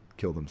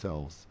kill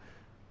themselves.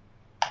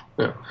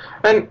 Yeah.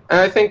 And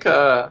I think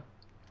I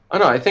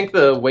don't know. I think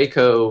the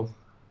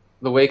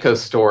Waco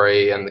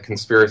story and the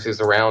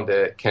conspiracies around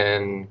it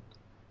can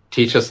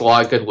teach us a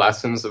lot of good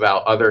lessons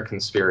about other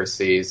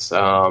conspiracies.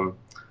 I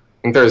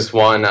think there's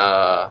one.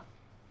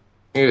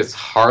 Maybe it's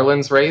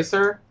Harlan's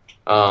razor.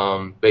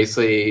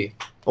 Basically,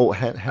 Oh,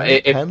 if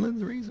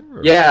Hanlon's razor?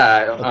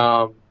 yeah,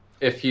 Okay.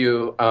 if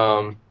you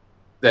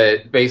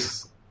that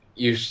base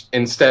you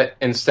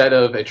instead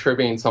of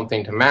attributing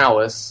something to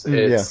malice, Yeah.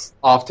 it's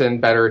often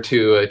better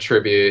to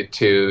attribute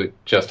to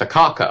just a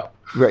cock up.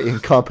 Right.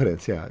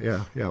 Incompetence. Yeah.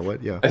 Yeah. Yeah.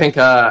 What? Yeah. I think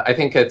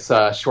it's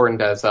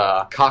shortened as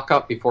cock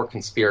up before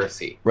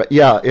conspiracy. Right.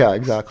 Yeah. Yeah.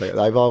 Exactly.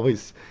 I've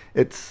always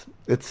it's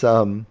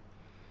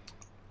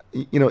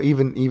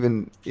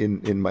even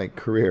in my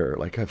career,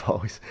 like I've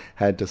always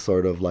had to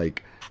sort of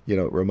like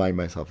remind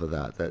myself of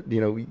that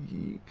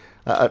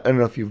I don't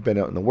know if you've been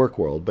out in the work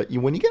world, but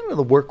when you get into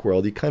the work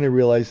world, you kind of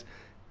realize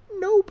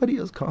nobody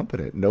is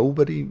competent.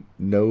 Nobody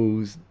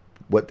knows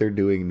what they're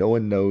doing. No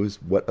one knows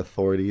what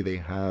authority they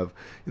have.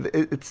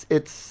 It's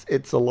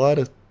a lot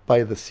of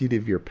by the seat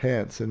of your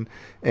pants, and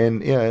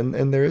yeah,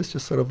 and there is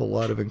just sort of a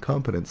lot of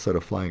incompetence sort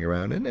of flying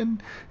around,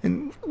 and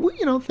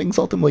things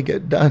ultimately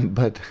get done,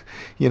 but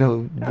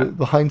Yeah.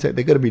 the hindsight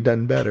they got to be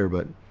done better,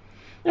 but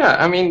Yeah,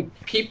 I mean,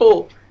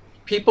 people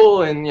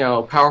in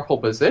powerful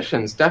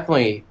positions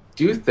definitely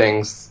do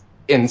things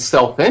in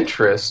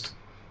self-interest,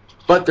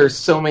 but there's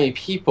so many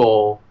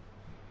people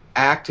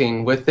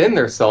acting within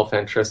their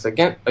self-interest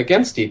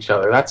against each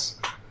other. That's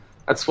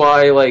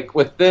why, like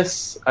with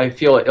this, I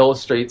feel it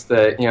illustrates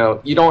that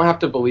you don't have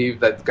to believe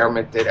that the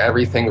government did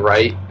everything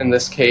right in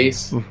this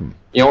case. mhm,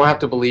 You don't have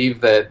to believe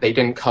that they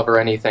didn't cover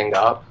anything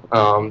up.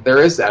 There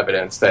is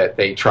evidence that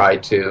they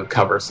tried to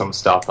cover some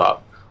stuff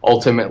up.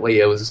 Ultimately,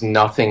 it was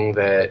nothing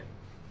that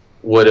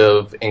would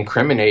have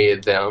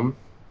incriminated them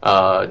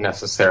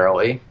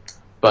necessarily,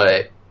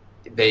 but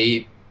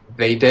they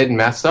did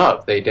mess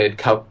up. They did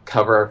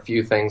cover a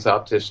few things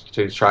up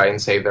to try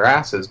and save their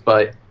asses.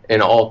 But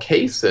in all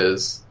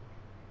cases,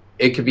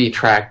 it could be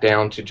tracked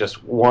down to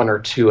just one or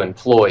two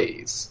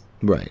employees.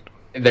 right,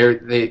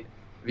 The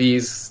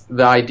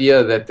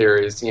idea that there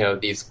is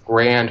these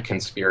grand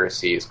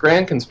conspiracies.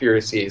 Grand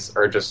conspiracies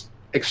are just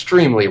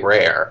extremely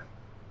rare.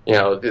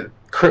 The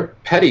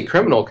petty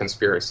criminal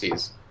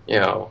conspiracies.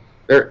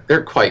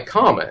 They're quite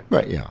common.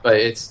 right, yeah, But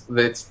it's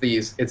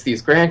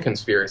these grand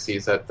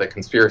conspiracies that the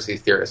conspiracy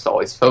theorists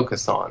always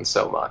focus on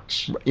so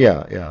much.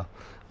 yeah, yeah.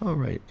 All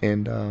right,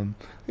 and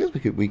I guess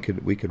we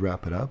could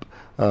wrap it up.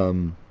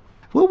 Well,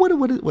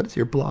 what is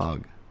your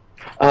blog?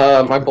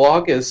 My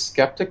blog is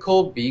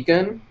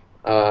skepticalvegan.com.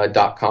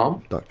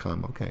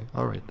 .com. Okay,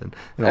 all right then.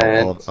 And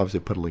I'll obviously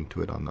put a link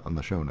to it on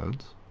the show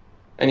notes.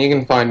 And you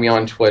can find me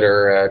on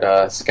Twitter at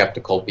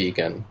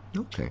skepticalvegan.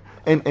 Okay,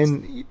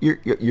 and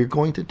you're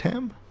going to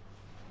TAM?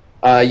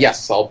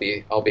 Yes, I'll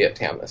be at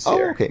TAM this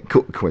year. Oh, okay.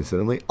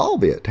 Coincidentally, I'll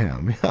be at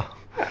TAM. Yeah.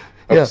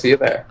 Hope to see you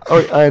there.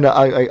 And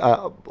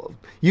I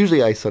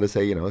usually I sort of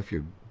say, if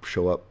you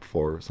show up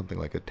for something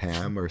like a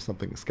TAM or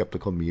something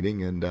skeptical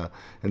meeting, and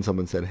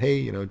someone said,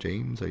 hey,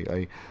 James,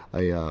 I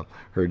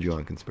heard you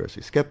on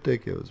Conspiracy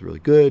Skeptic. It was really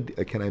good.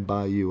 Can I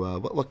buy you?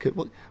 What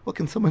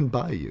can someone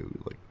buy you?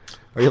 Like,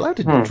 are you allowed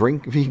to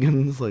drink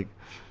vegans? Like,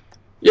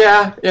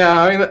 yeah.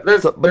 I mean,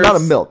 but not a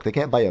milk. They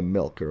can't buy a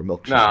milk or a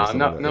milkshake.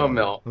 No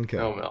milk. Okay.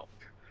 No milk.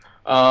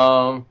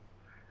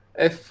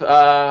 If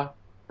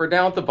we're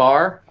down at the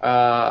bar,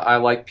 I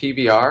like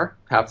PBR,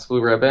 Pabst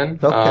Blue Ribbon.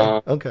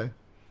 Okay.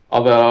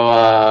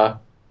 Although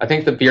I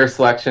think the beer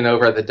selection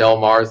over at the Del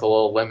Mar is a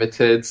little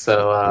limited,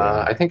 so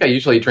I think I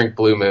usually drink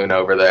Blue Moon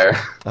over there.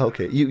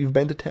 Okay. You've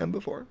been to TAM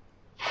before?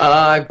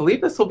 I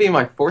believe this will be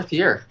my 4th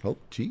year. Oh,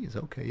 geez.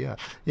 Okay, yeah.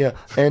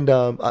 And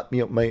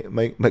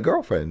my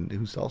girlfriend,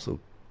 who's also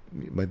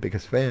my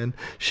biggest fan,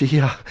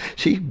 she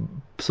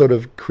sort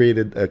of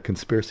created a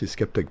Conspiracy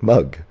Skeptic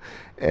mug,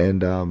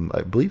 and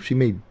I believe she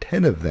made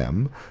 10 of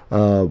them.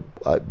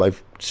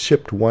 I've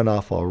shipped one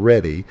off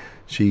already.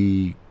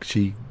 She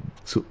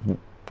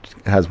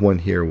has one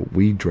here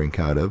we drink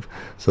out of,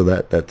 so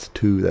that's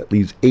 2. That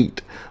leaves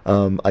 8.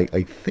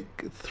 I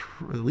think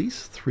at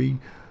least 3.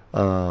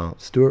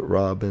 Stuart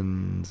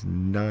Robbins,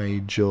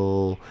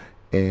 Nigel,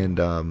 and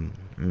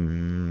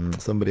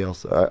somebody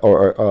else,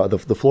 or the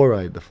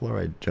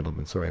fluoride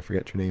gentleman. Sorry, I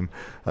forget your name.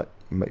 It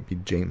might be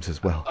James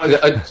as well.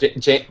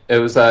 It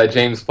was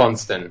James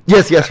Funston.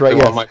 Yes, right.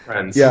 Yes. One of my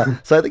friends. Yeah,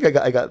 so I think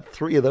I got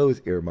 3 of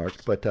those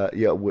earmarked. But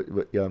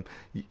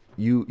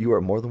you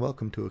are more than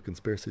welcome to a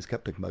Conspiracy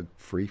Skeptic mug,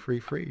 free,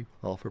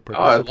 all for participating.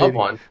 Oh, I love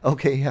one.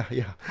 Okay, yeah.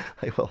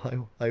 I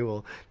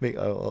will make.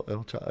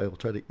 I'll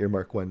try to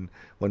earmark one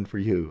for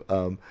you.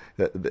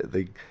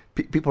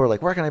 People are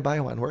like, where can I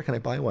buy one?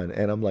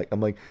 And I'm like,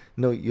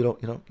 no, you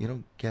don't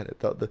get it.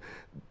 The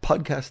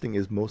podcasting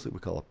is mostly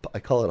I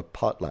call it a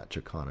potlatch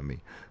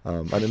economy.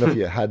 I don't know if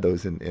you had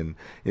those in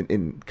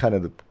kind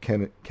of the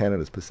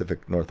Canada's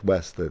Pacific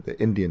Northwest, the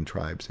Indian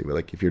tribes. They were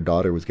like, if your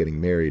daughter was getting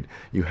married,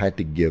 you had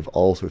to give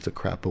all sorts of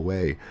crap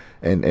away,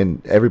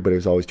 and everybody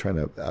was always trying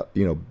to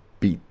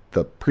beat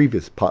the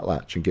previous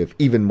potlatch and give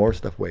even more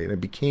stuff away, and it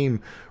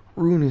became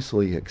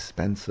ruinously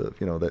expensive.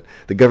 That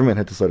the government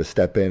had to sort of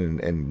step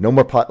in and no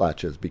more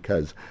potlatches,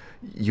 because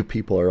you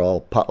people are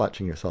all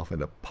potlatching yourself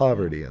into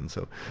poverty. And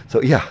so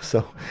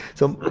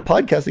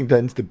podcasting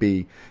tends to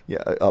be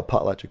a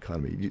potlatch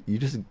economy. You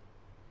just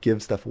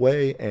give stuff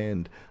away,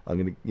 and I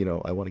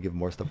want to give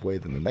more stuff away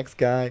than the next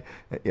guy.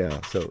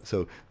 Yeah,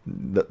 so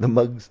the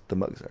mugs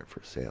are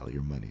for sale.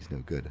 Your money's no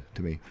good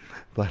to me.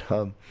 But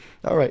all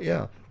right,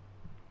 yeah.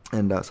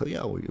 And it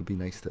would be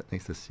nice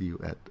to see you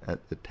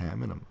at the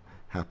TAM, and I'm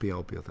happy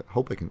I'll be with it.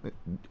 Hope I can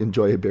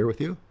enjoy a beer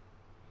with you.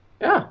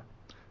 Yeah,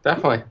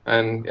 definitely.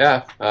 And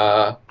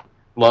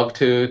love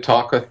to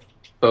talk with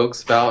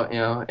folks about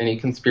any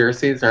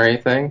conspiracies or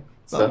anything.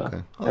 So,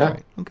 okay. All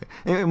right. Okay.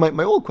 And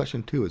my old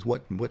question too is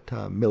what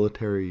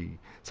military,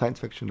 science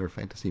fiction or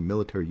fantasy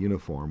military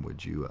uniform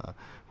would you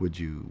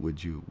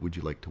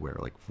like to wear?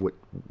 Like what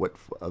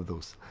of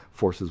those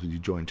forces would you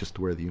join just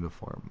to wear the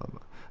uniform? I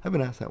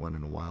haven't asked that one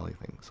in a while, I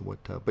think. So what?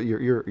 But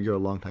you're a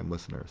long-time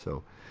listener,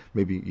 so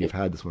maybe you've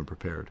had this one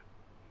prepared.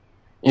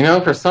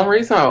 For some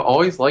reason, I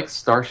always liked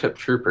Starship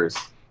Troopers.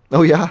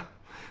 Oh yeah.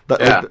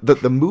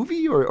 The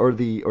movie or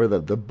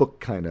the book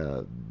kind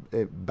of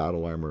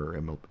battle armor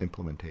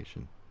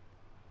implementation.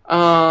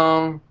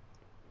 I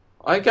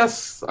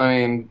guess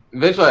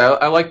visually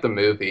I like the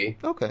movie.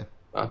 Okay.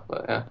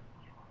 But yeah.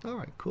 All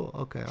right. Cool.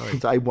 Okay. All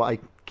right. So I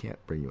can't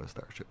bring you a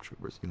Starship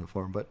Troopers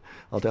uniform, but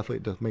I'll definitely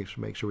just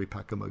make sure we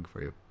pack a mug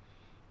for you.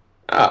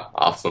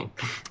 Awesome.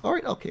 All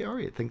right. Okay. All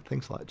right.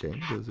 Thanks a lot,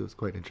 James. It was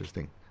quite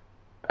interesting.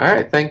 All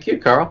right. Thank you,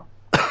 Carl.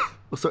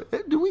 So,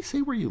 did we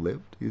say where you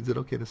lived? Is it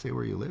okay to say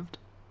where you lived?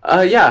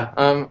 Yeah.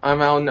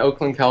 I'm out in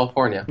Oakland,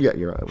 California. Yeah,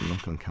 you're out in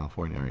Oakland,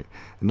 California, right?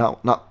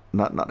 Not a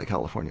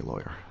California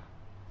lawyer.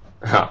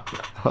 Oh,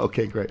 no.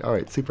 Okay, great. All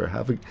right, super.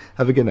 Have a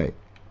good night.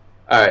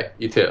 All right,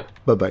 you too.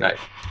 Bye-bye. Night.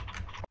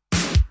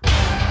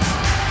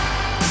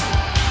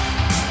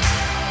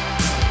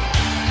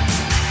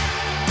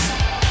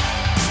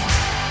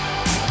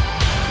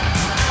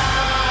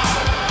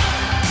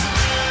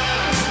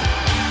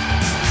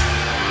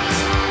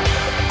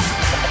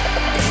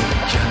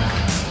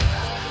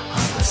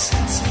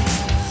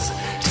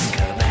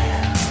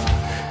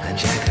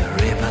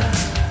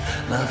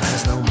 Love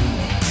has no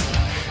meaning,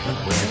 but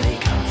where they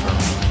come from.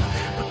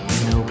 But we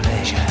know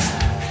pleasure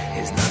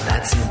is not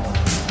that simple.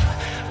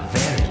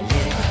 Very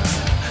little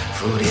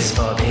fruit is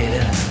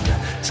forbidden.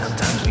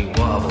 Sometimes we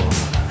wobble,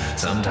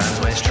 sometimes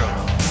we're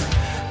strong.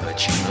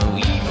 But you know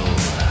evil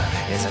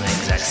is an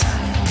exact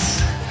science.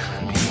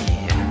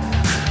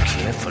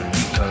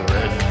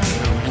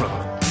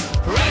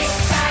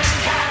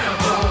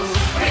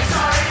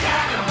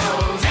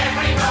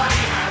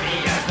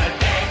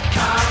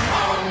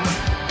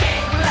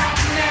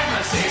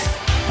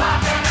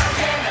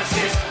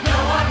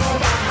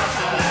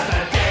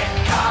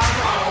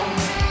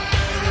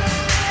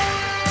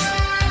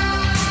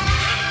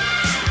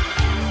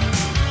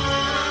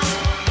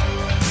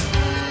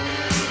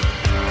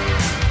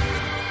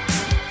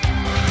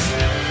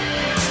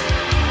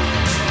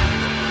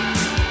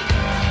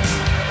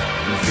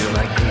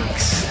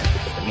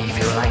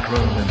 like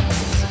Romans,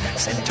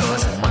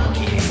 centaurs and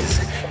monkeys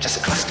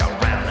just cluster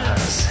around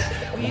us.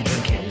 We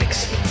drink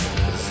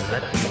elixirs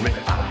that we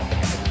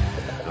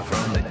refine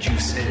from the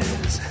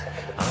juices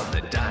of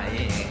the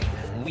dying.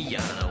 We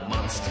are no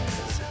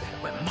monsters,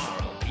 we're morons.